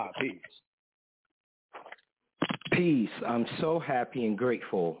to the God. Peace. Peace. I'm so happy and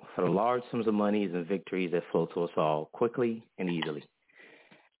grateful for the large sums of monies and victories that flow to us all quickly and easily.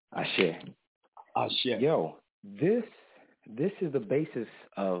 I share. Yo, this is the basis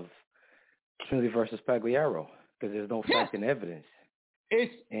of Trinity versus Pagliaro because there's no fact and evidence.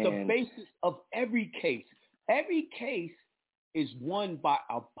 It's the basis of every case. Every case is won by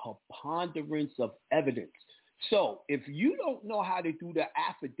a preponderance of evidence. So if you don't know how to do the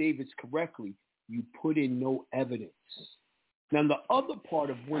affidavits correctly, you put in no evidence. Now, the other part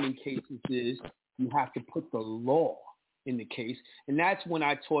of winning cases is you have to put the law in the case, and that's when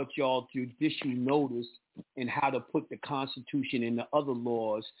I taught y'all judicial notice and how to put the Constitution and the other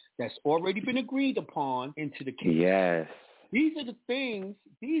laws that's already been agreed upon into the case. Yes. These are the things,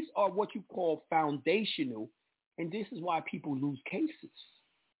 these are what you call foundational, and this is why people lose cases.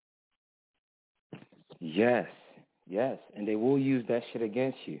 Yes, and they will use that shit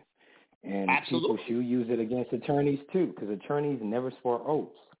against you. And Absolutely. People should use it against attorneys, too, because attorneys never swore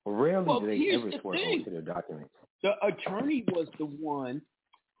oaths. Rarely do they ever swear oaths to their documents. The attorney was the one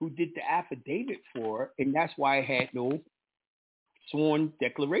who did the affidavit for it, and that's why it had no sworn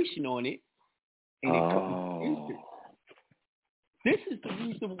declaration on it, and it couldn't be used. This is the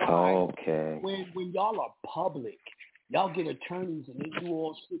reason why when y'all are public, y'all get attorneys and they do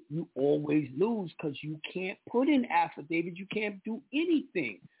all shit, you always lose because you can't put in affidavit. You can't do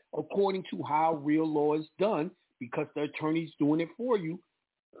anything according to how real law is done because the attorney's doing it for you.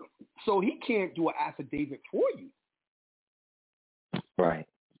 So he can't do an affidavit for you. Right.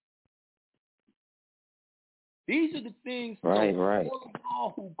 These are the things right. All of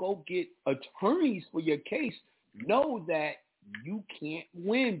y'all who go get attorneys for your case know that you can't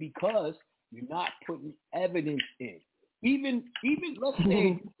win because you're not putting evidence in. Even let's say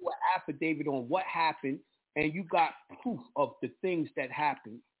you do an affidavit on what happened and you got proof of the things that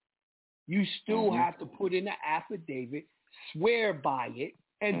happened. You still have to put in an affidavit, swear by it,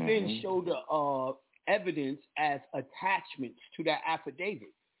 and then show the evidence as attachments to that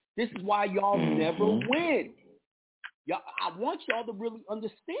affidavit. This is why y'all never win. Y'all, I want y'all to really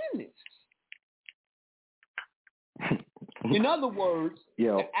understand this. In other words,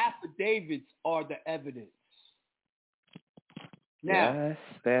 the affidavits are the evidence. Now, yes,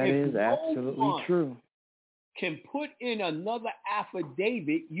 that is absolutely true. Can put in another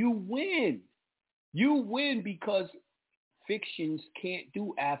affidavit, you win. You win because fictions can't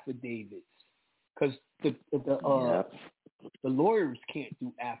do affidavits because the lawyers can't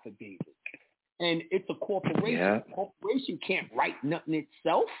do affidavits. And it's a corporation. Yeah. A corporation can't write nothing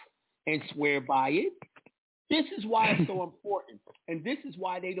itself and swear by it. This is why it's so important. And this is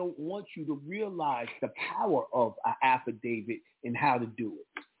why they don't want you to realize the power of an affidavit and how to do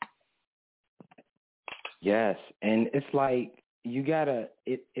it. Yes. And it's like you gotta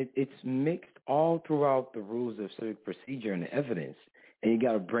it's mixed all throughout the rules of civic procedure and the evidence. And you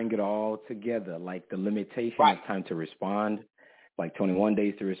gotta bring it all together, like the limitation of time to respond, like 21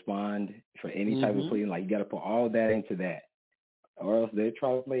 days to respond for any type of plea. Like you got to put all that into that, or else they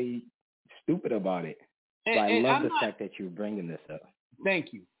try to play stupid about it. So I love the fact that you're bringing this up.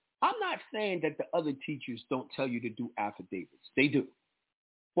 Thank you. I'm not saying that the other teachers don't tell you to do affidavits. They do.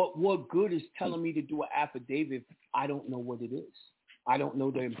 But what good is telling me to do an affidavit if I don't know what it is? I don't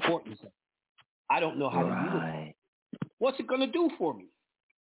know the importance of it. I don't know how to use it. What's it going to do for me?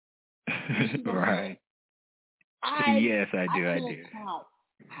 Right. Yes, I do. I do. Count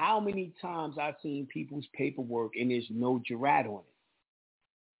how many times I've seen people's paperwork and there's no jurat on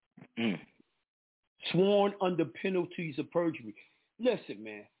it. Sworn under penalties of perjury. Listen,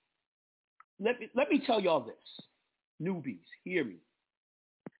 man. Let me tell y'all this. Newbies, hear me.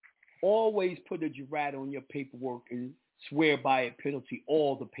 Always put a jurat on your paperwork and swear by a penalty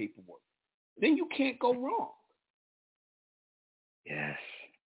all the paperwork. Then you can't go wrong. Yes.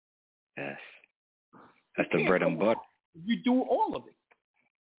 Yes. That's the bread and butter. You do all of it.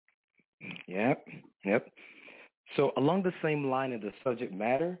 Yep. So along the same line of the subject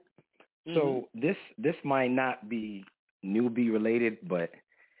matter, so this might not be newbie related, but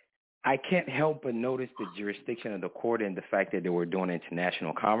I can't help but notice the jurisdiction of the court and the fact that they were doing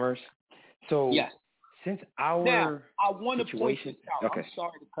international commerce. So since our now, I want to point this out. Okay. I'm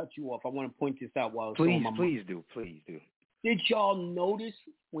sorry to cut you off. I want to point this out while it's on my mind. Please do. Did y'all notice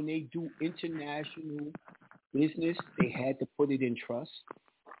when they do international business, they had to put it in trust?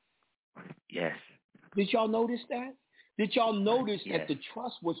 Yes. Did y'all notice that? Did y'all notice that the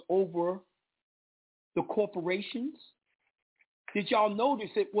trust was over the corporations? Did y'all notice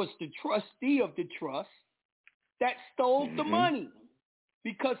it was the trustee of the trust that stole the money?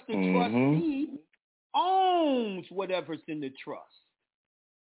 Because the trustee owns whatever's in the trust.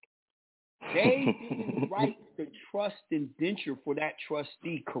 They didn't write the trust indenture for that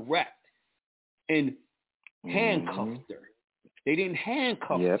trustee correct and handcuffed her. They didn't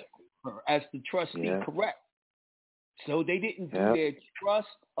handcuff her as the trustee correct. So they didn't do their trust,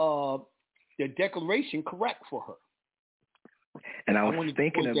 their declaration correct for her. And I was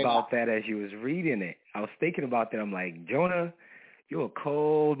thinking about that as you was reading it. I was thinking about that. I'm like, Jonah, you're a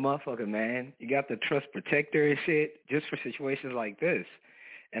cold motherfucker, man. You got the trust protector and shit just for situations like this.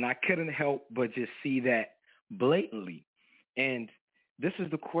 And I couldn't help but just see that blatantly. And this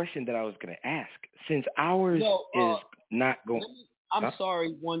is the question that I was going to ask. Since ours is not going... I'm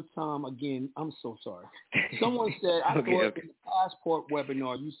sorry, one time again. I'm so sorry. Someone said, I thought in the passport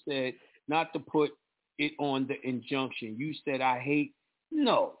webinar, you said not to put it on the injunction. You said, I hate...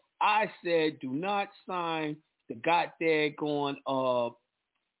 No. I said, do not sign the goddamn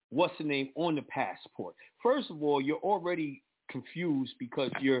what's the name, on the passport. First of all, you're already confused because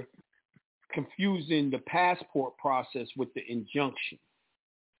you're confusing the passport process with the injunction.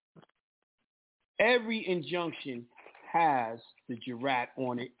 Every injunction has the jurat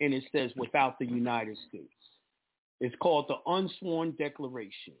on it, and it says without the United States. It's called the unsworn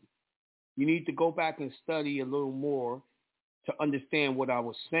declaration. You need to go back and study a little more to understand what I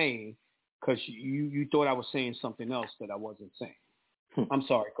was saying, because you thought I was saying something else that I wasn't saying. I'm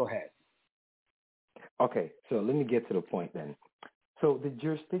sorry. Go ahead. Okay, so let me get to the point then. So the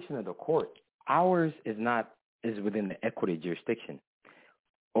jurisdiction of the court, ours is within the equity jurisdiction,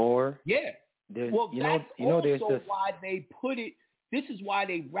 or there's, well, that's also there's this, why they put it. This is why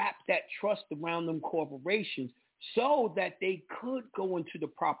they wrap that trust around them corporations so that they could go into the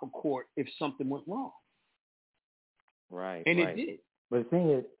proper court if something went wrong. Right. And it did. But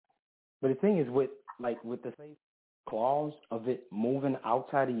the thing is with the same clause of it moving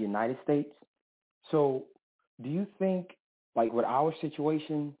outside of the United States. So do you think, like with our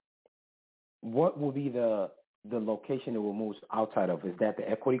situation, what will be the location it will move outside of? Is that the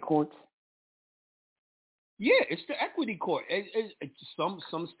equity courts? Yeah, it's the equity court.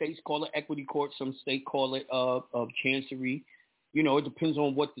 Some states call it equity court. Some states call it chancery. You know, it depends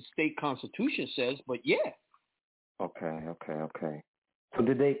on what the state constitution says. But yeah. Okay. So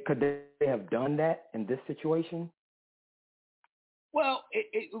could they have done that in this situation? Well,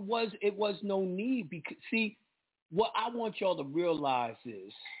 it was no need because, see, what I want y'all to realize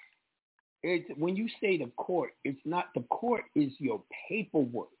is It's when you say the court, it's not the court. Is your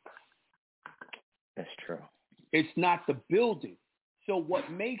paperwork. That's true. It's not the building. So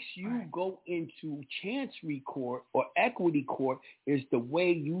what makes you go into chancery court or equity court is the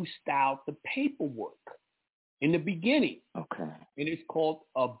way you styled the paperwork in the beginning. Okay. And it's called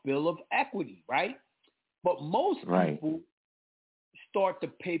a bill of equity, right? But most people start the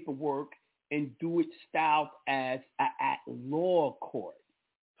paperwork and do it styled as an at-law court.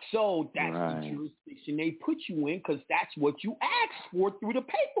 So that's the jurisdiction they put you in because that's what you asked for through the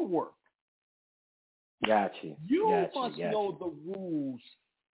paperwork. Gotcha. You must know the rules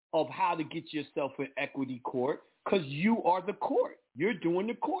of how to get yourself in equity court because you are the court. You're doing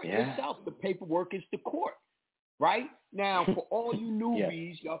the court yourself. The paperwork is the court, right? Now, for all you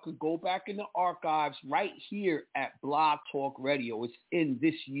newbies, y'all can go back in the archives right here at Blog Talk Radio. It's in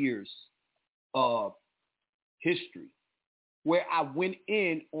this year's history where I went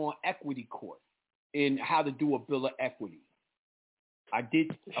in on equity court and how to do a bill of equity. I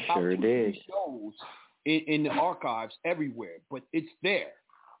did about 2 shows in the archives everywhere, but it's there.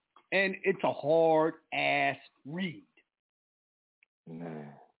 And it's a hard-ass read. Man.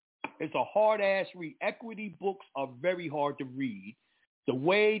 It's a hard-ass read. Equity books are very hard to read. The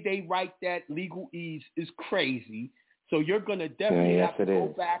way they write that legalese is crazy. So you're going to definitely have to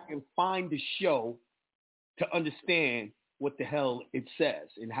go back and find the show to understand what the hell it says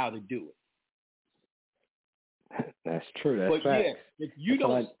and how to do it. That's true. That's facts. Yeah, if you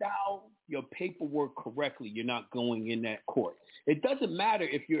don't style your paperwork correctly, you're not going in that court. It doesn't matter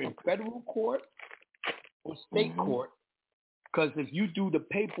if you're in federal court or state court, because if you do the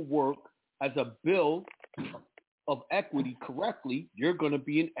paperwork as a bill of equity correctly, you're going to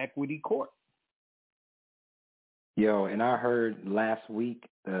be in equity court. Yo, and I heard last week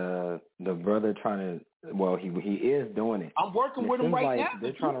the brother trying to, well, he is doing it. I'm working with him right now.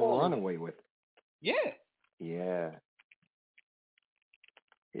 They're trying to run away with it. Yeah. Yeah.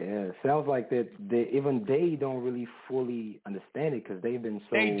 Yeah, it sounds like that even they don't really fully understand it because they've been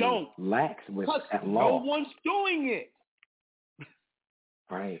so lax with that law. No one's doing it.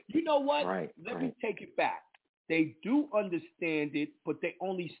 Right. You know what? Let me take it back. They do understand it, but they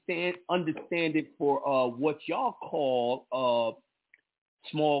only understand it for what y'all call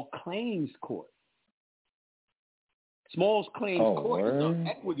small claims court. Small claims court is an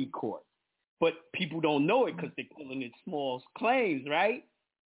equity court. But people don't know it because they're calling it small claims, right?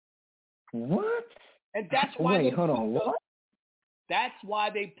 What? And that's why what? That's why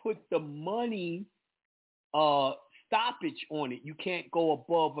they put the money stoppage on it. You can't go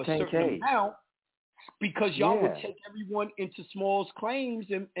above a certain amount because y'all would take everyone into small claims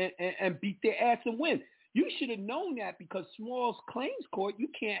and beat their ass and win. You should have known that because small claims court, you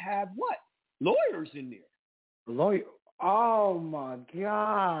can't have what? Lawyers in there. Oh, my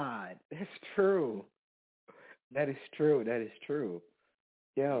God. That's true. That is true.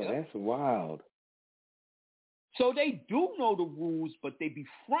 Yo, that's wild. So they do know the rules, but they be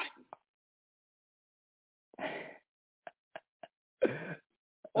fronting.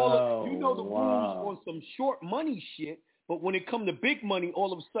 You know the rules on some short money shit, but when it come to big money,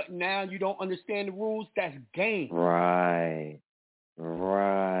 all of a sudden now you don't understand the rules. That's game. Right.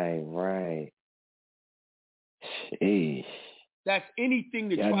 Sheesh. That's anything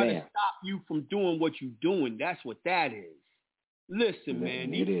to try to stop you from doing what you're doing. That's what that is. Listen,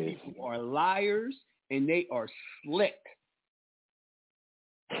 man, these people are liars and they are slick.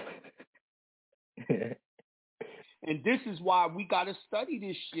 And this is why we got to study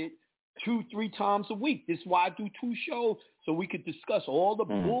this shit 2-3 times a week. This is why I do 2 shows so we could discuss all the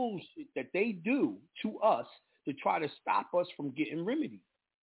bullshit that they do to us to try to stop us from getting remedy.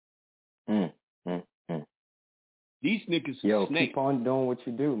 These niggas are snakes. Keep on doing what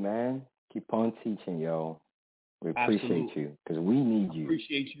you do, man. Keep on teaching, yo. We appreciate you because we need you.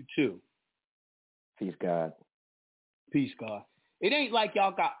 Appreciate you too. Peace, God. Peace, God. It ain't like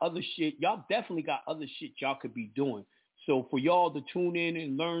y'all got other shit. Y'all definitely got other shit y'all could be doing. So for y'all to tune in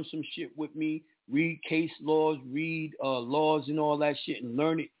and learn some shit with me, read case laws, read laws and all that shit and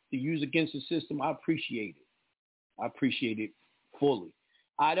learn it to use against the system, I appreciate it. I appreciate it fully.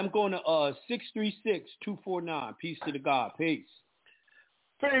 All right, I'm going to 636-249. Peace to the God. Peace.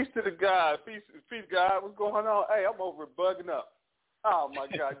 Peace to the God. Peace, God. What's going on? Hey, I'm over bugging up. Oh my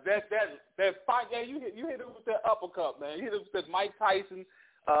God, that fight. Yeah, you hit him with that uppercut, man. You hit him with that Mike Tyson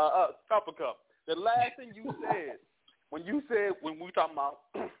uppercut. The last thing you said when we were talking about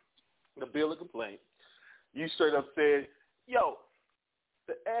the bill of complaint, you straight up said, "Yo,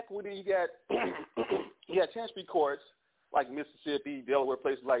 the equity you got chancery courts like Mississippi, Delaware,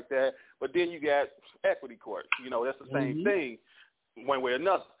 places like that, but then you got equity courts. You know, that's the same thing, one way or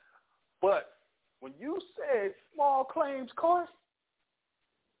another. But when you said small claims court,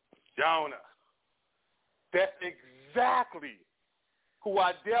 Jonah, that's exactly who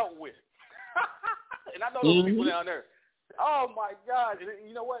I dealt with. And I know those people down there. Oh, my God. And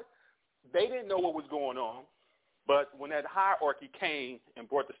you know what? They didn't know what was going on. But when that hierarchy came and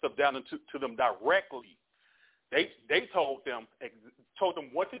brought the stuff down to them directly, they told them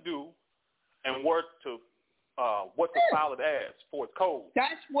what to do and what to file it as for its code.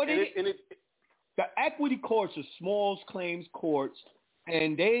 That's what the equity courts are small claims courts,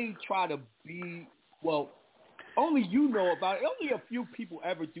 and they try to be, well, only you know about it. Only a few people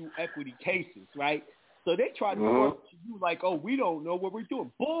ever do equity cases, right? So they try to work to you like, oh, we don't know what we're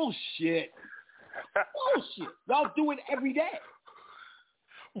doing. Bullshit. Bullshit. Y'all do it every day.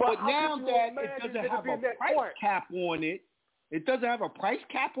 But now that it doesn't have a price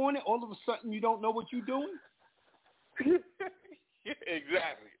cap on it, all of a sudden you don't know what you're doing? Exactly.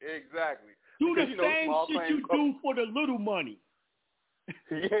 Do the same shit you do for the little money.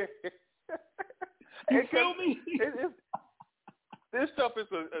 Yeah. You feel me? This stuff is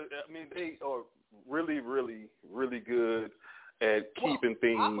they are really, really, really good at keeping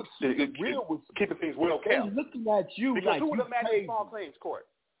things well kept. They're looking at you because like who would you imagine crazy. small claims court?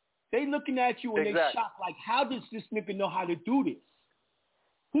 They looking at you and they shocked like, how does this nigga know how to do this?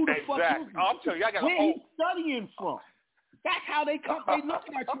 Who the fuck is he? I'm telling you, I got Where he studying from? That's how they come. They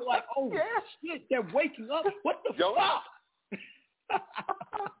looking at you like, oh shit, they're waking up. What the fuck?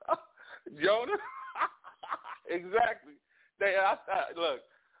 Jonah. Exactly. Look.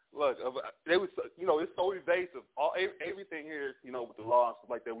 They was, it's so evasive. Everything here, with the law and stuff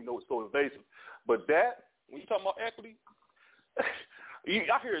like that, we know it's so evasive. But that, when you talking about equity,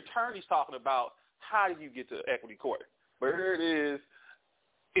 I hear attorneys talking about how do you get to equity court. But here it is.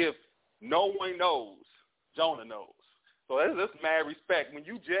 If no one knows, Jonah knows. So that's mad respect. When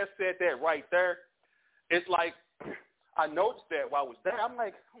you just said that right there, it's like I noticed that while I was there. I'm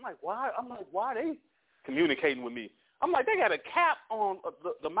like, why? Why are they communicating with me? I'm like, they got a cap on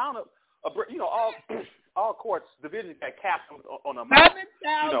the amount of, all courts, divisions got caps on the amount.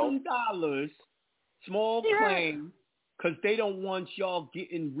 $7,000 small claim because they don't want y'all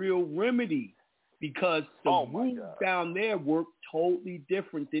getting real remedy because the rules down there work totally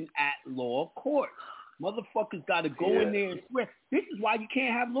different than at law courts. Motherfuckers got to go in there and swear. This is why you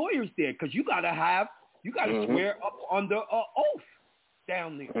can't have lawyers there because you got to swear up under an oath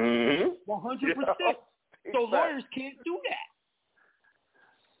down there. 100%. So lawyers can't do that.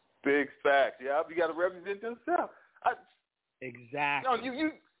 Big fact. Yeah, you got to represent yourself. Exactly. No,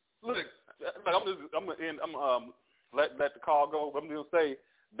 you look. I'm gonna end. Let the call go. I'm gonna say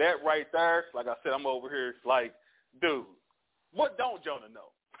that right there. Like I said, I'm over here. Like, dude, what don't Jonah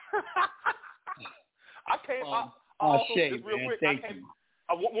know? I came. Shame, real man. quick. Thank you.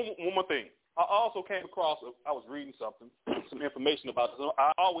 One more thing. I also came across. I was reading some information about this.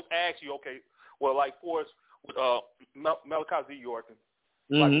 I always ask you, okay, well, like for us, Malachi Z. Yorkin,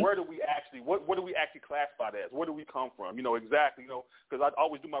 like where do we actually, what do we actually classify that as? Where do we come from? Exactly. Because I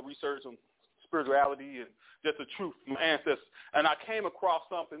always do my research on spirituality and just the truth from my ancestors. And I came across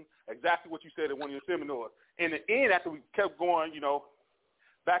something exactly what you said at one of your seminars. In the end, after we kept going,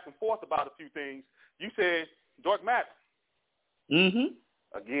 back and forth about a few things, you said dark matter. Again,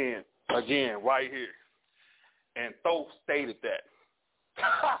 right here. And Thoth stated that.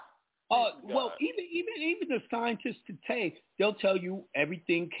 Well, even the scientists today, they'll tell you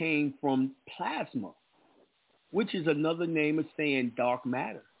everything came from plasma, which is another name of saying dark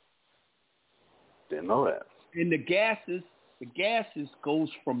matter. Didn't know that. And the gases goes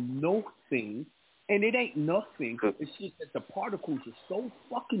from nothing, and it ain't nothing. It's just that the particles are so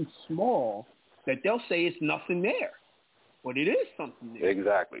fucking small that they'll say it's nothing there, but it is something there.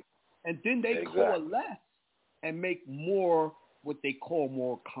 Exactly. And then they coalesce and make more what they call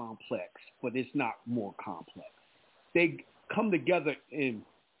more complex, but it's not more complex. They come together and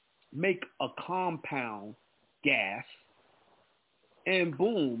make a compound gas, and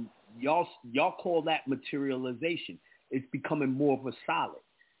boom, y'all call that materialization. It's becoming more of a solid.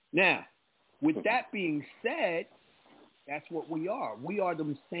 Now, with that being said, that's what we are. We are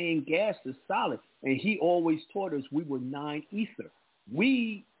them saying gas is solid. And he always taught us we were 9 ether.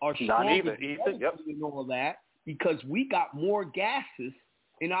 We are stronger than all that because we got more gases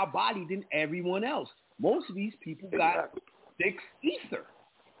in our body than everyone else. Most of these people got 6 ether.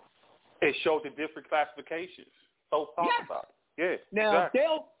 It showed the different classifications. So talk about it. Yeah. Now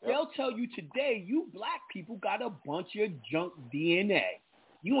they'll tell you today, you black people got a bunch of junk DNA.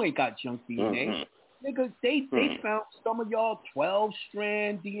 You ain't got junk DNA. Nigga, they found some of y'all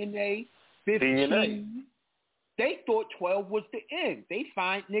 12-strand DNA, 15. They thought 12 was the end. They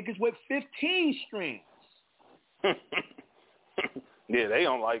find niggas with 15 strands. Yeah, they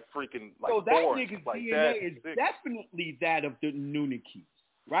don't like freaking like so that nigga's like DNA that. is definitely that of the Anunnakis,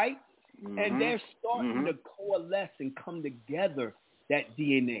 right? And they're starting to coalesce and come together, that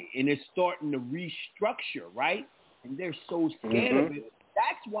DNA, and it's starting to restructure, right? And they're so scared of it.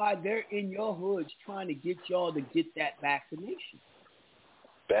 That's why they're in your hoods trying to get y'all to get that vaccination.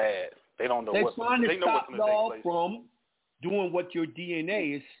 Bad. They don't know they're what trying to they know stop what's going y'all to take place. from doing what your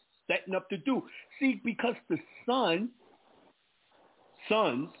DNA is setting up to do. See, because the sons,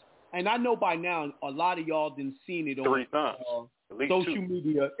 and I know by now a lot of y'all done seen it on social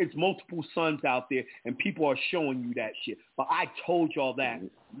media. It's multiple sons out there, and people are showing you that shit. But I told y'all that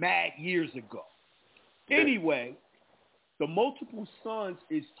mad years ago. Anyway, the multiple sons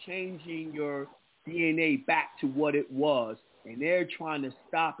is changing your DNA back to what it was, and they're trying to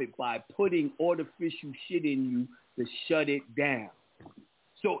stop it by putting artificial shit in you to shut it down.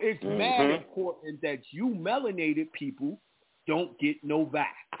 So it's mad important that you melanated people don't get no vax.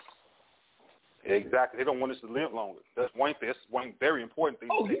 Exactly. They don't want us to live longer. That's one thing. That's one very important thing.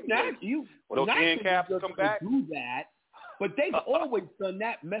 Oh, those end caps come back. Do that, but they've always done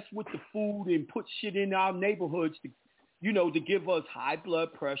that. Mess with the food and put shit in our neighborhoods to, to give us high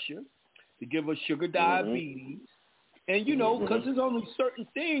blood pressure, to give us sugar diabetes, and because there's only certain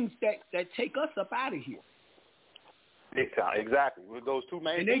things that take us up out of here. Exactly. With those two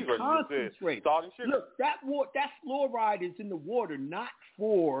main and things, they concentrate. Salt and sugar. Look, that fluoride is in the water, not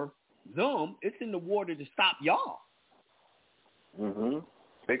for them. It's in the water to stop y'all.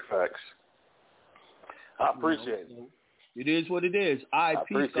 Big facts. I appreciate it. It is what it is. All right,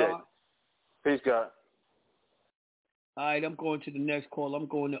 peace, God. Peace, God. All right, I'm going to the next call. I'm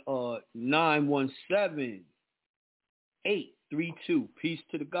going to 917-832. Peace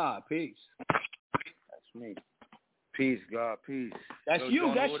to the God. Peace. That's me. Peace, God. Peace. That's you.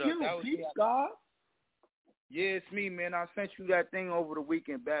 Jonah, that's you. Peace, God. Yeah, it's me, man. I sent you that thing over the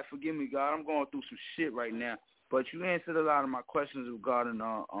weekend. Bad, forgive me, God. I'm going through some shit right now. But you answered a lot of my questions regarding,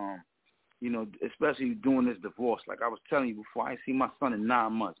 especially doing this divorce. Like I was telling you before, I ain't seen my son in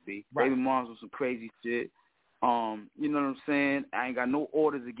 9 months, B. Right. Baby mom's with some crazy shit. You know what I'm saying? I ain't got no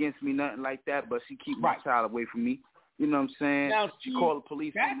orders against me, nothing like that, but she keep my child away from me. You know what I'm saying? Now, she called the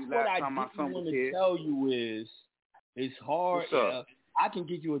police on me last time my son was here. That's what I didn't want to tell you is, it's hard. I can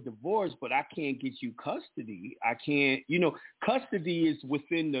get you a divorce, but I can't get you custody. I can't, custody is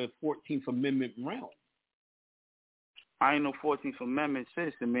within the 14th Amendment realm. I ain't no 14th Amendment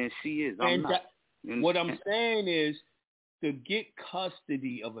citizen, man. She is. I'm not. What I'm saying is, to get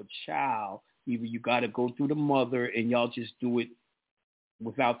custody of a child, either you got to go through the mother and y'all just do it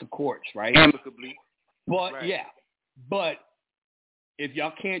without the courts, right? Amicably. But, right. Yeah. But if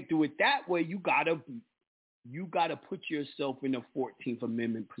y'all can't do it that way, you gotta put yourself in a 14th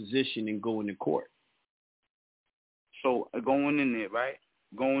Amendment position and go into court. So going in there, right?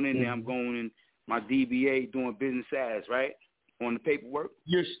 Going in there, I'm going in my DBA doing business as, right? On the paperwork.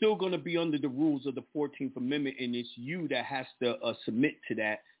 You're still going to be under the rules of the 14th Amendment, and it's you that has to submit to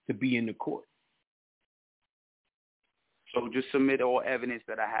that to be in the court. So just submit all evidence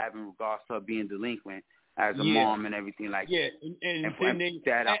that I have in regards to her being delinquent as a mom and everything like that. Yeah,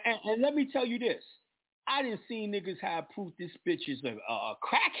 and let me tell you this. I didn't see niggas have proof this bitch is a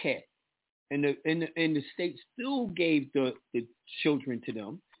crackhead. And the state still gave the children to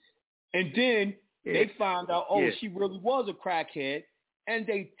them. And then they found out, she really was a crackhead. And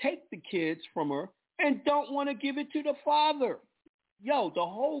they take the kids from her and don't want to give it to the father. Yo, the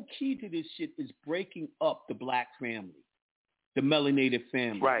whole key to this shit is breaking up the black family. The melanated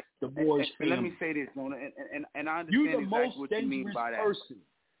family. Right. The Moorish family. Let me say this, Mona, and I understand exactly what you mean by that.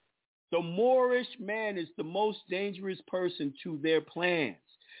 The Moorish man is the most dangerous person to their plans.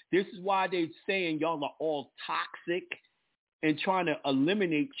 This is why they're saying y'all are all toxic and trying to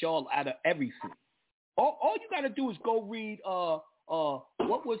eliminate y'all out of everything. All you got to do is go read,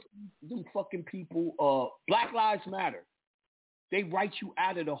 what was them fucking people, Black Lives Matter. They write you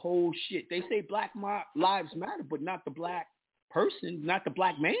out of the whole shit. They say Black Lives Matter, but not the black person, not the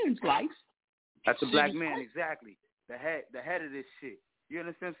black man's life. That's the black man, exactly. The head of this shit. You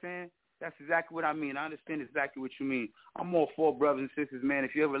understand what I'm saying? That's exactly what I mean. I understand exactly what you mean. I'm all for brothers and sisters, man.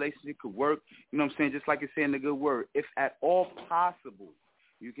 If your relationship could work, you know what I'm saying, just like it's saying the good word, if at all possible,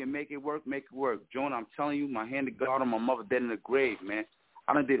 you can make it work, make it work. Jonah, I'm telling you, my hand to God on my mother dead in the grave, man.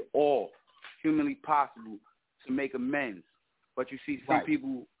 I done did all humanly possible to make amends. But you see, some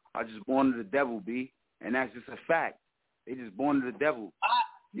people are just born to the devil, B, and that's just a fact. They just born to the devil.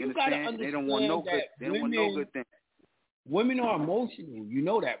 You understand? They don't want no good. They don't want no good thing. Women are emotional. You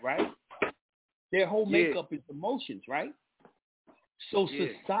know that, right? Their whole makeup is emotions, right? So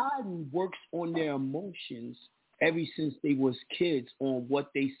society works on their emotions ever since they was kids on what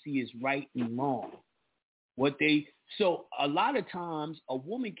they see as right and wrong. So a lot of times a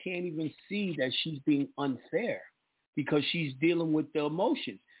woman can't even see that she's being unfair because she's dealing with the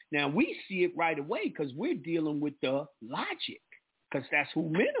emotions. Now we see it right away because we're dealing with the logic because that's who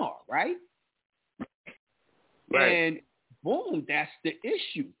men are, right? And boom, that's the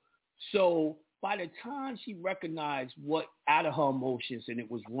issue. So by the time she recognized what out of her emotions and it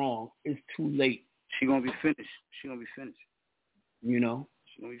was wrong, it's too late. She gonna be finished. You know?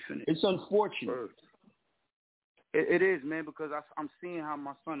 She gonna be finished. It's unfortunate. It is, man, because I'm seeing how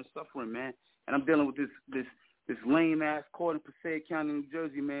my son is suffering, man, and I'm dealing with this lame ass court in Passaic County, New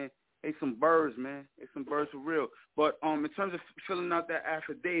Jersey, man. They some birds, man. They some birds for real. But in terms of filling out that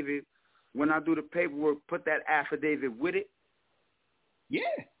affidavit, when I do the paperwork, put that affidavit with it. Yeah.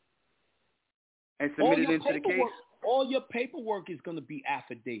 And submit it into the case. All your paperwork is going to be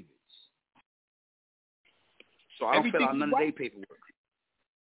affidavits. So I don't fill out none of their paperwork.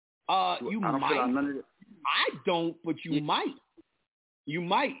 You might. I don't, but you might. You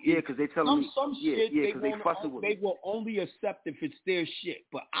might. Yeah, because they tell me. Some shit they will only accept if it's their shit,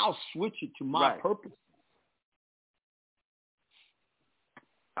 but I'll switch it to my purpose.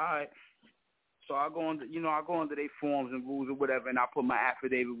 All right. So I go under their forms and rules or whatever, and I put my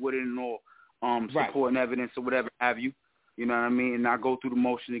affidavit with it and all support and evidence or whatever have you. You know what I mean? And I go through the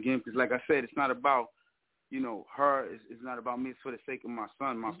motion again because, like I said, it's not about her. It's not about me. It's for the sake of my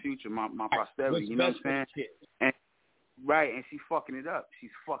son, my future, my posterity. You know what I'm saying? And and she's fucking it up. She's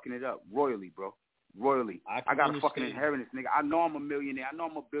fucking it up royally, bro. Royally. I got a fucking inheritance, nigga. I know I'm a millionaire. I know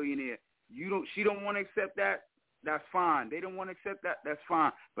I'm a billionaire. She don't want to accept that. That's fine. They don't want to accept that. That's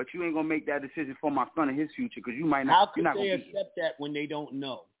fine. But you ain't gonna make that decision for my son and his future because you might not. How could they accept that when they don't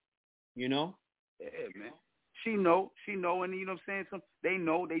know? You know? Yeah, man. She know, and you know what I'm saying? They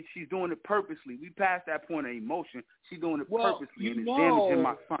know she's doing it purposely. We passed that point of emotion. She's doing it purposely, and it's damaging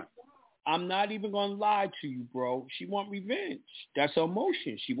my son. I'm not even going to lie to you, bro. She want revenge. That's her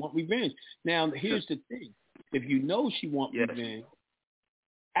emotion. She want revenge. Now, here's the thing. If you know she want revenge,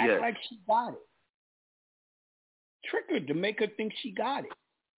 act like she got it. Trick her to make her think she got it.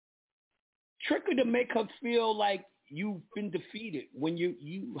 Trick her to make her feel like you've been defeated when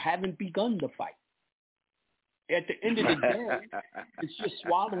you haven't begun the fight. At the end of the day, it's just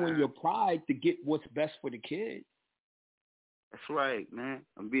swallowing your pride to get what's best for the kid. That's right, man.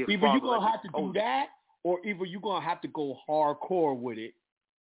 Either you're going to have to do that, or either you're going to have to go hardcore with it.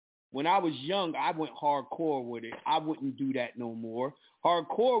 When I was young, I went hardcore with it. I wouldn't do that no more.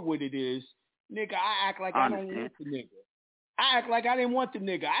 Hardcore with it is, nigga, I act like I don't want the nigga. I act like I didn't want the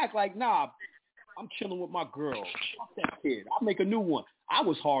nigga. I act like, nah, I'm chilling with my girl. Fuck that kid. I'll make a new one. I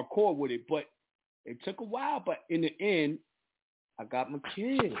was hardcore with it, but it took a while. But in the end, I got my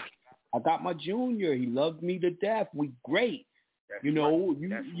kid. I got my junior. He loved me to death. We great. You're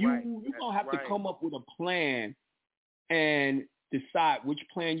going to have to come up with a plan and decide which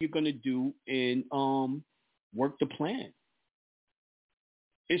plan you're going to do and work the plan.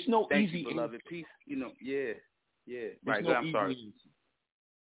 It's no easy. Thank you, beloved. Peace. Yeah. Right. No I'm sorry. Answer.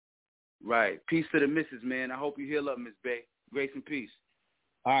 Right. Peace to the missus, man. I hope you heal up, Miss Bay. Grace and peace.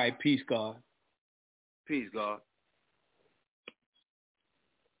 All right. Peace, God. Peace, God.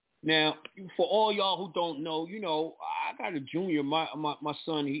 Now, for all y'all who don't know, I got a junior. My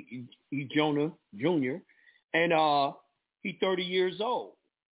son, he Jonah Jr., and he 30 years old.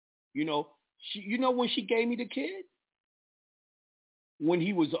 When she gave me the kid? When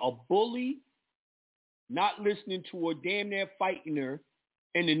he was a bully, not listening to her, damn near fighting her,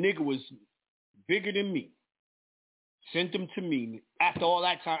 and the nigga was bigger than me. Sent him to me after all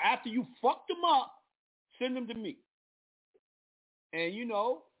that time. After you fucked him up, send him to me. And,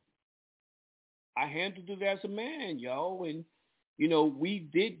 I handled it as a man, yo. And, we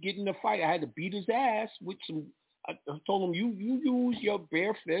did get in a fight. I had to beat his ass with some, I told him, you use your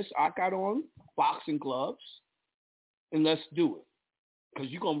bare fist. I got on boxing gloves, and let's do it. Because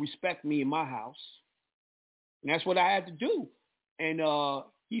you're going to respect me in my house. And that's what I had to do. And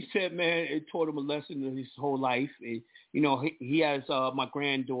he said, man, it taught him a lesson in his whole life. And, he has my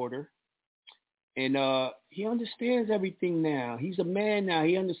granddaughter. And he understands everything now. He's a man now.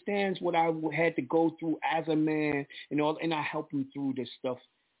 He understands what I had to go through as a man and all. And I help him through this stuff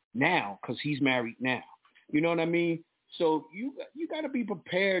now because he's married now. You know what I mean? So you got to be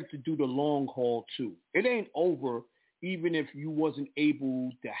prepared to do the long haul too. It ain't over even if you wasn't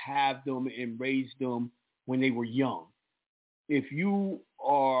able to have them and raise them when they were young. If you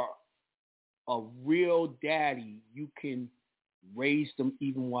are a real daddy, you can raise them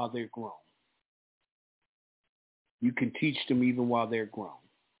even while they're grown. You can teach them even while they're grown,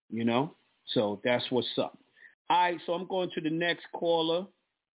 you know? So that's what's up. All right, so I'm going to the next caller.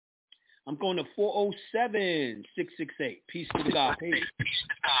 I'm going to 407-668. Peace to the God.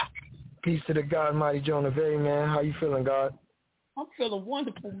 Peace to the God, mighty Jonah Very, man. How you feeling, God? I'm feeling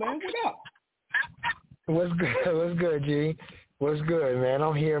wonderful, man. What up? What's good? What's good, G? What's good, man?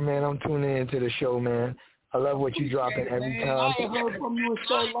 I'm here, man. I'm tuning into the show, man. I love what you dropping every time. I ain't heard from you in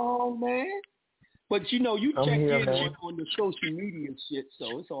so long, man. But, you know, you check in on the social media shit,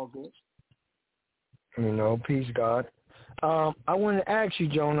 so it's all good. You know, peace, God. I wanted to ask you,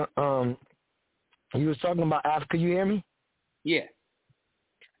 Jonah, you was talking about could you hear me? Yeah.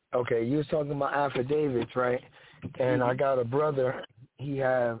 Okay, you was talking about affidavits, right? And I got a brother, he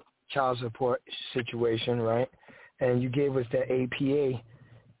had child support situation, right? And you gave us that APA,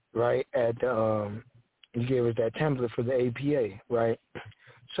 right? You gave us that template for the APA, right?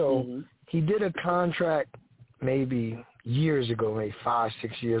 So he did a contract maybe years ago, maybe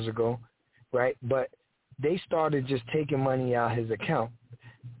 5-6 years ago, right? But they started just taking money out of his account,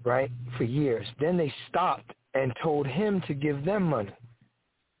 right, for years. Then they stopped and told him to give them money,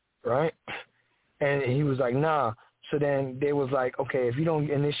 right? And he was like, nah. So then they was like, okay, if you don't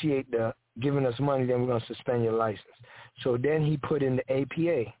initiate the giving us money, then we're going to suspend your license. So then he put in the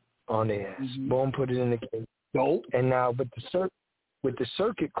APA on their ass. Boom, put it in the case. Nope. And now with the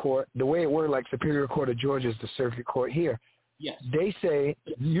circuit court, the way it worked, like Superior Court of Georgia is the circuit court here. Yes. They say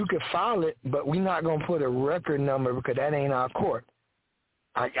you could file it, but we're not going to put a record number because that ain't our court.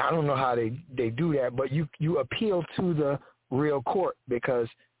 I don't know how they do that, but you appeal to the real court because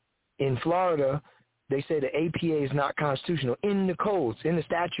in Florida, they say the APA is not constitutional in the codes, in the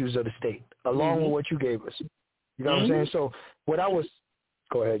statutes of the state, along with what you gave us. You know what I'm saying? So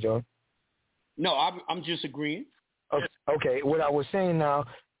go ahead, John. No, I'm just agreeing. Okay, what I was saying now,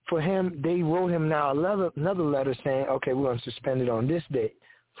 for him, they wrote him now another letter saying, okay, we're going to suspend it on this date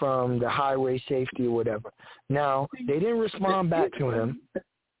from the highway safety or whatever. Now, they didn't respond back to him.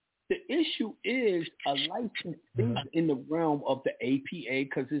 The issue is a license is in the realm of the APA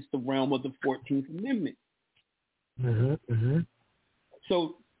because it's the realm of the 14th Amendment.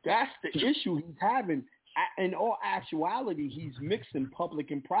 So that's the issue he's having. In all actuality, he's mixing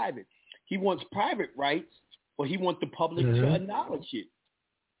public and private. He wants private rights, but he wants the public to acknowledge it.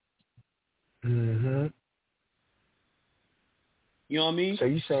 You know what I mean? So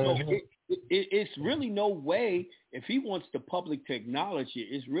you saying it's really no way, if he wants the public to acknowledge it,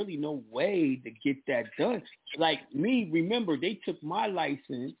 it's really no way to get that done. Like me, remember, they took my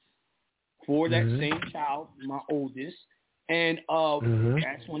license for that same child, my oldest, and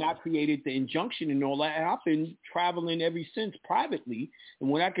that's when I created the injunction and all that. And I've been traveling ever since privately, and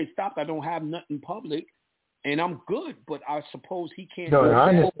when I get stopped, I don't have nothing public, and I'm good. But I suppose he can't do that. I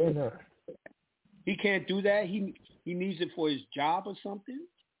understand that. He can't do that. He needs it for his job or something.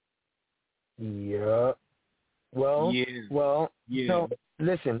 Yeah. Well, no,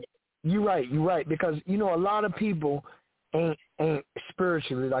 listen, you're right, because, you know, a lot of people ain't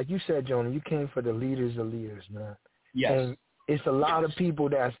spiritually, like you said, Jonah, you came for the leaders of leaders, man. Yes. And it's a lot of people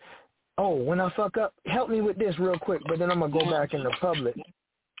that's, when I fuck up, help me with this real quick, but then I'm going to go back in the public.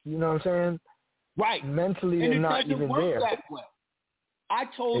 You know what I'm saying? Right. Mentally, they're not even there. That way. I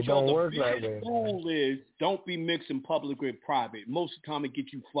told you the biggest rule is don't be mixing public with private. Most of the time it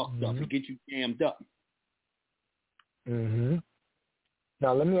gets you fucked up. It gets you jammed up.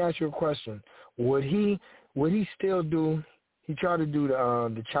 Now let me ask you a question. Would he still do? He tried to do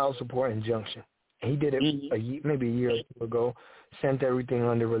the child support injunction. He did it maybe a year or two ago. Sent everything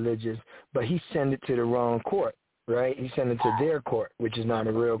under religious, but he sent it to the wrong court. Right? He sent it to their court, which is not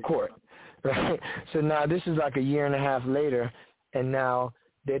a real court. Right? So now this is like a year and a half later. And now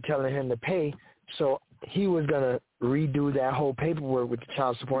they're telling him to pay. So he was going to redo that whole paperwork with the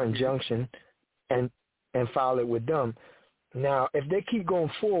child support injunction and file it with them. Now, if they keep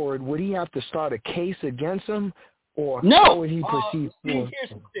going forward, would he have to start a case against them? Or how would he proceed? Here's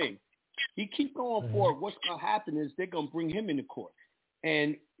the thing. He keep going forward. What's going to happen is they're going to bring him into court.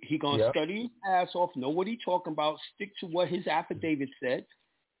 And he going to study his ass off, know what he's talking about, stick to what his affidavit said,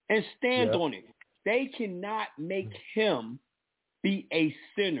 and stand on it. They cannot make him be a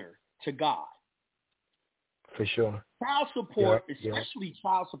sinner to God. For sure. Child support, especially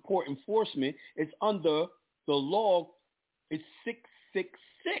child support enforcement, is under the law. It's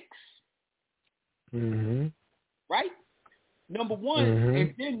 666. Right? Number one.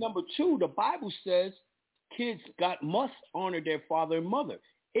 And then number two, the Bible says kids must honor their father and mother.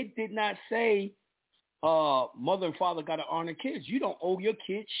 It did not say mother and father got to honor kids. You don't owe your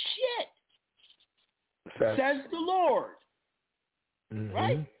kids shit. Says the Lord.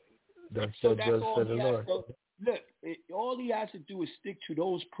 Right? That's so that's all he has to, look, all he has to do is stick to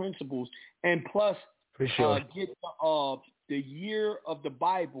those principles, and plus, for sure, get the year of the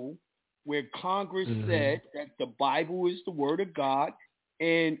Bible, where Congress said that the Bible is the word of God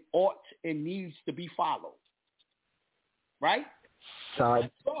and ought and needs to be followed. Right? So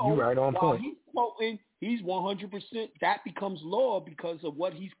you're right on point. He's quoting, he's 100%. That becomes law because of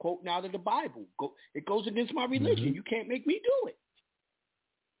what he's quoting out of the Bible. It goes against my religion. You can't make me do it.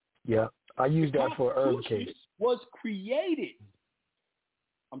 Yeah, I use that for an herb case. Was created.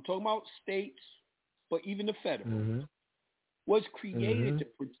 I'm talking about states, but even the federal was created to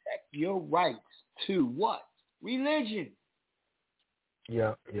protect your rights to what? Religion.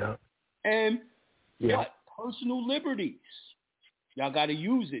 Yeah. And what? Personal liberties. Y'all got to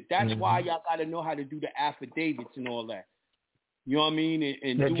use it. That's why y'all got to know how to do the affidavits and all that. You know what I mean?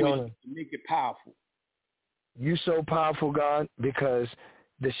 And do Jonah, it to make it powerful. You so powerful, God, because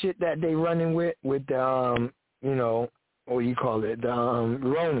the shit that they running with the, you know, what you call it, the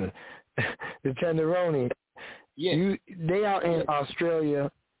Roni, the tenderoni. Yeah. They out in Australia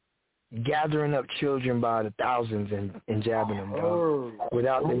gathering up children by the thousands and jabbing them, dog,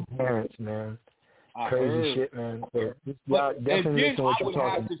 without their parents, man. Crazy shit, man. But definitely listen to what you're talking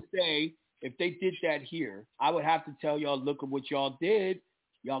about. I would have to say, if they did that here, I would have to tell y'all, look at what y'all did.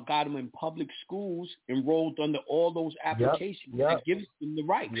 Y'all got them in public schools, enrolled under all those applications that gives them the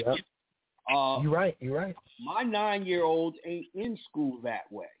right. You're right. My 9-year-old ain't in school that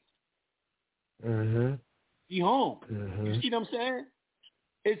way. He home. You see what I'm saying?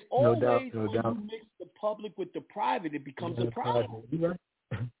 It's always when you mix the public with the private, it becomes a problem. You're right.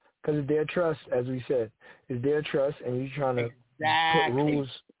 Because it's their trust, as we said. It's their trust, and you're trying to put rules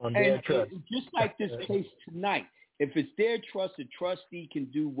on their trust. Just like this case tonight, if it's their trust, the trustee can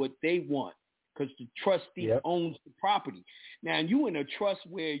do what they want because the trustee owns the property. Now, you in a trust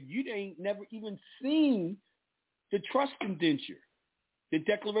where you ain't never even seen the trust indenture, the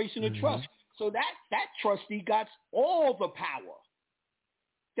declaration of trust. So that trustee got all the power.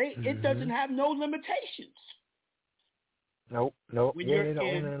 It doesn't have no limitations. Nope. When you're in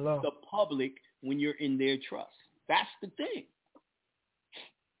the public, when you're in their trust. That's the thing.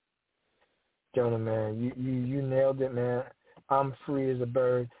 Jonah, man, you nailed it, man. I'm free as a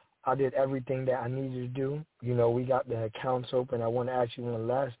bird. I did everything that I needed to do. You know, we got the accounts open. I want to ask you one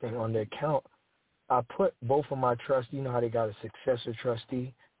last thing on the account. I put both of my trustees, you know how they got a successor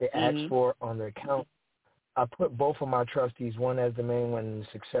trustee they asked for on the account. I put both of my trustees, one as the main one, and the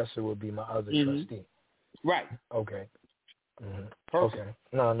successor would be my other trustee. Right. Okay. Okay.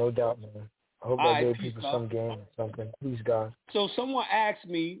 No doubt, man. I hope that gave people some game or something. Please, God. So someone asked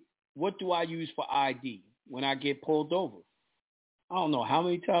me, what do I use for ID when I get pulled over? I don't know how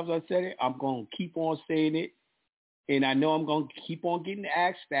many times I said it. I'm going to keep on saying it. And I know I'm going to keep on getting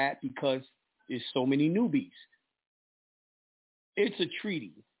asked that because there's so many newbies. It's a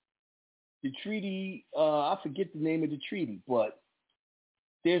treaty. The treaty, I forget the name of the treaty, but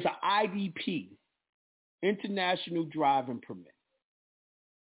there's an IDP, International Driving Permit.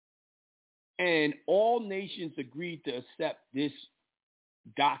 And all nations agreed to accept this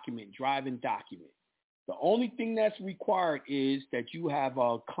document, driving document. The only thing that's required is that you have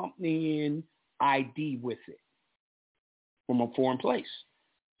a accompanying ID with it from a foreign place.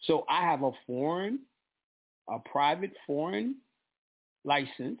 So I have a private foreign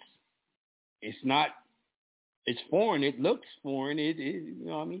license. It's foreign. It looks foreign. You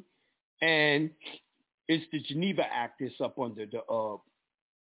know what I mean? And it's the Geneva Act that's up under the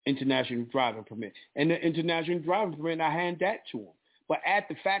International Driving Permit. And the International Driving Permit, I hand that to them. But at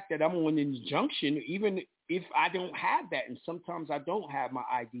the fact that I'm on an injunction, even if I don't have that, and sometimes I don't have my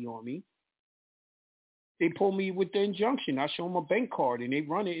ID on me, they pull me with the injunction. I show them a bank card, and they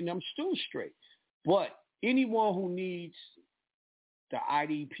run it, and I'm still straight. But anyone who needs the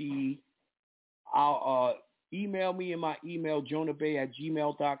IDP, I'll email me in my email,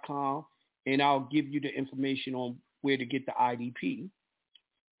 jonahbay@gmail.com, and I'll give you the information on where to get the IDP.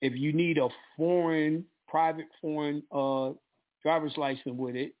 If you need a private foreign driver's license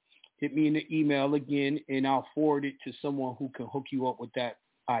with it, hit me in the email again, and I'll forward it to someone who can hook you up with that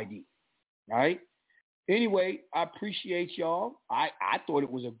ID. All right? Anyway, I appreciate y'all. I thought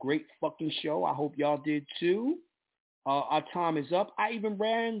it was a great fucking show. I hope y'all did too. Our time is up. I even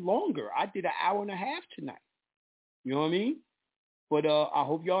ran longer. I did an hour and a half tonight. You know what I mean? But I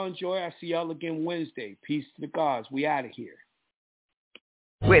hope y'all enjoy. I see y'all again Wednesday. Peace to the gods. We out of here.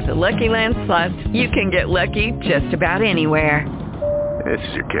 With the Lucky Land Slots, you can get lucky just about anywhere. This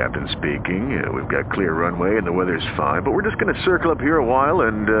is your captain speaking. We've got clear runway and the weather's fine, but we're just going to circle up here a while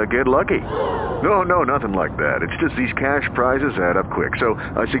and get lucky. No, nothing like that. It's just these cash prizes add up quick. So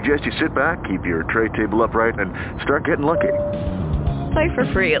I suggest you sit back, keep your tray table upright, and start getting lucky. Play for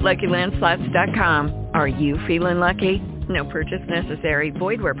free at LuckyLandSlots.com. Are you feeling lucky? No purchase necessary.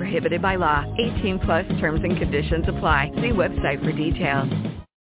 Void where prohibited by law. 18+ terms and conditions apply. See website for details.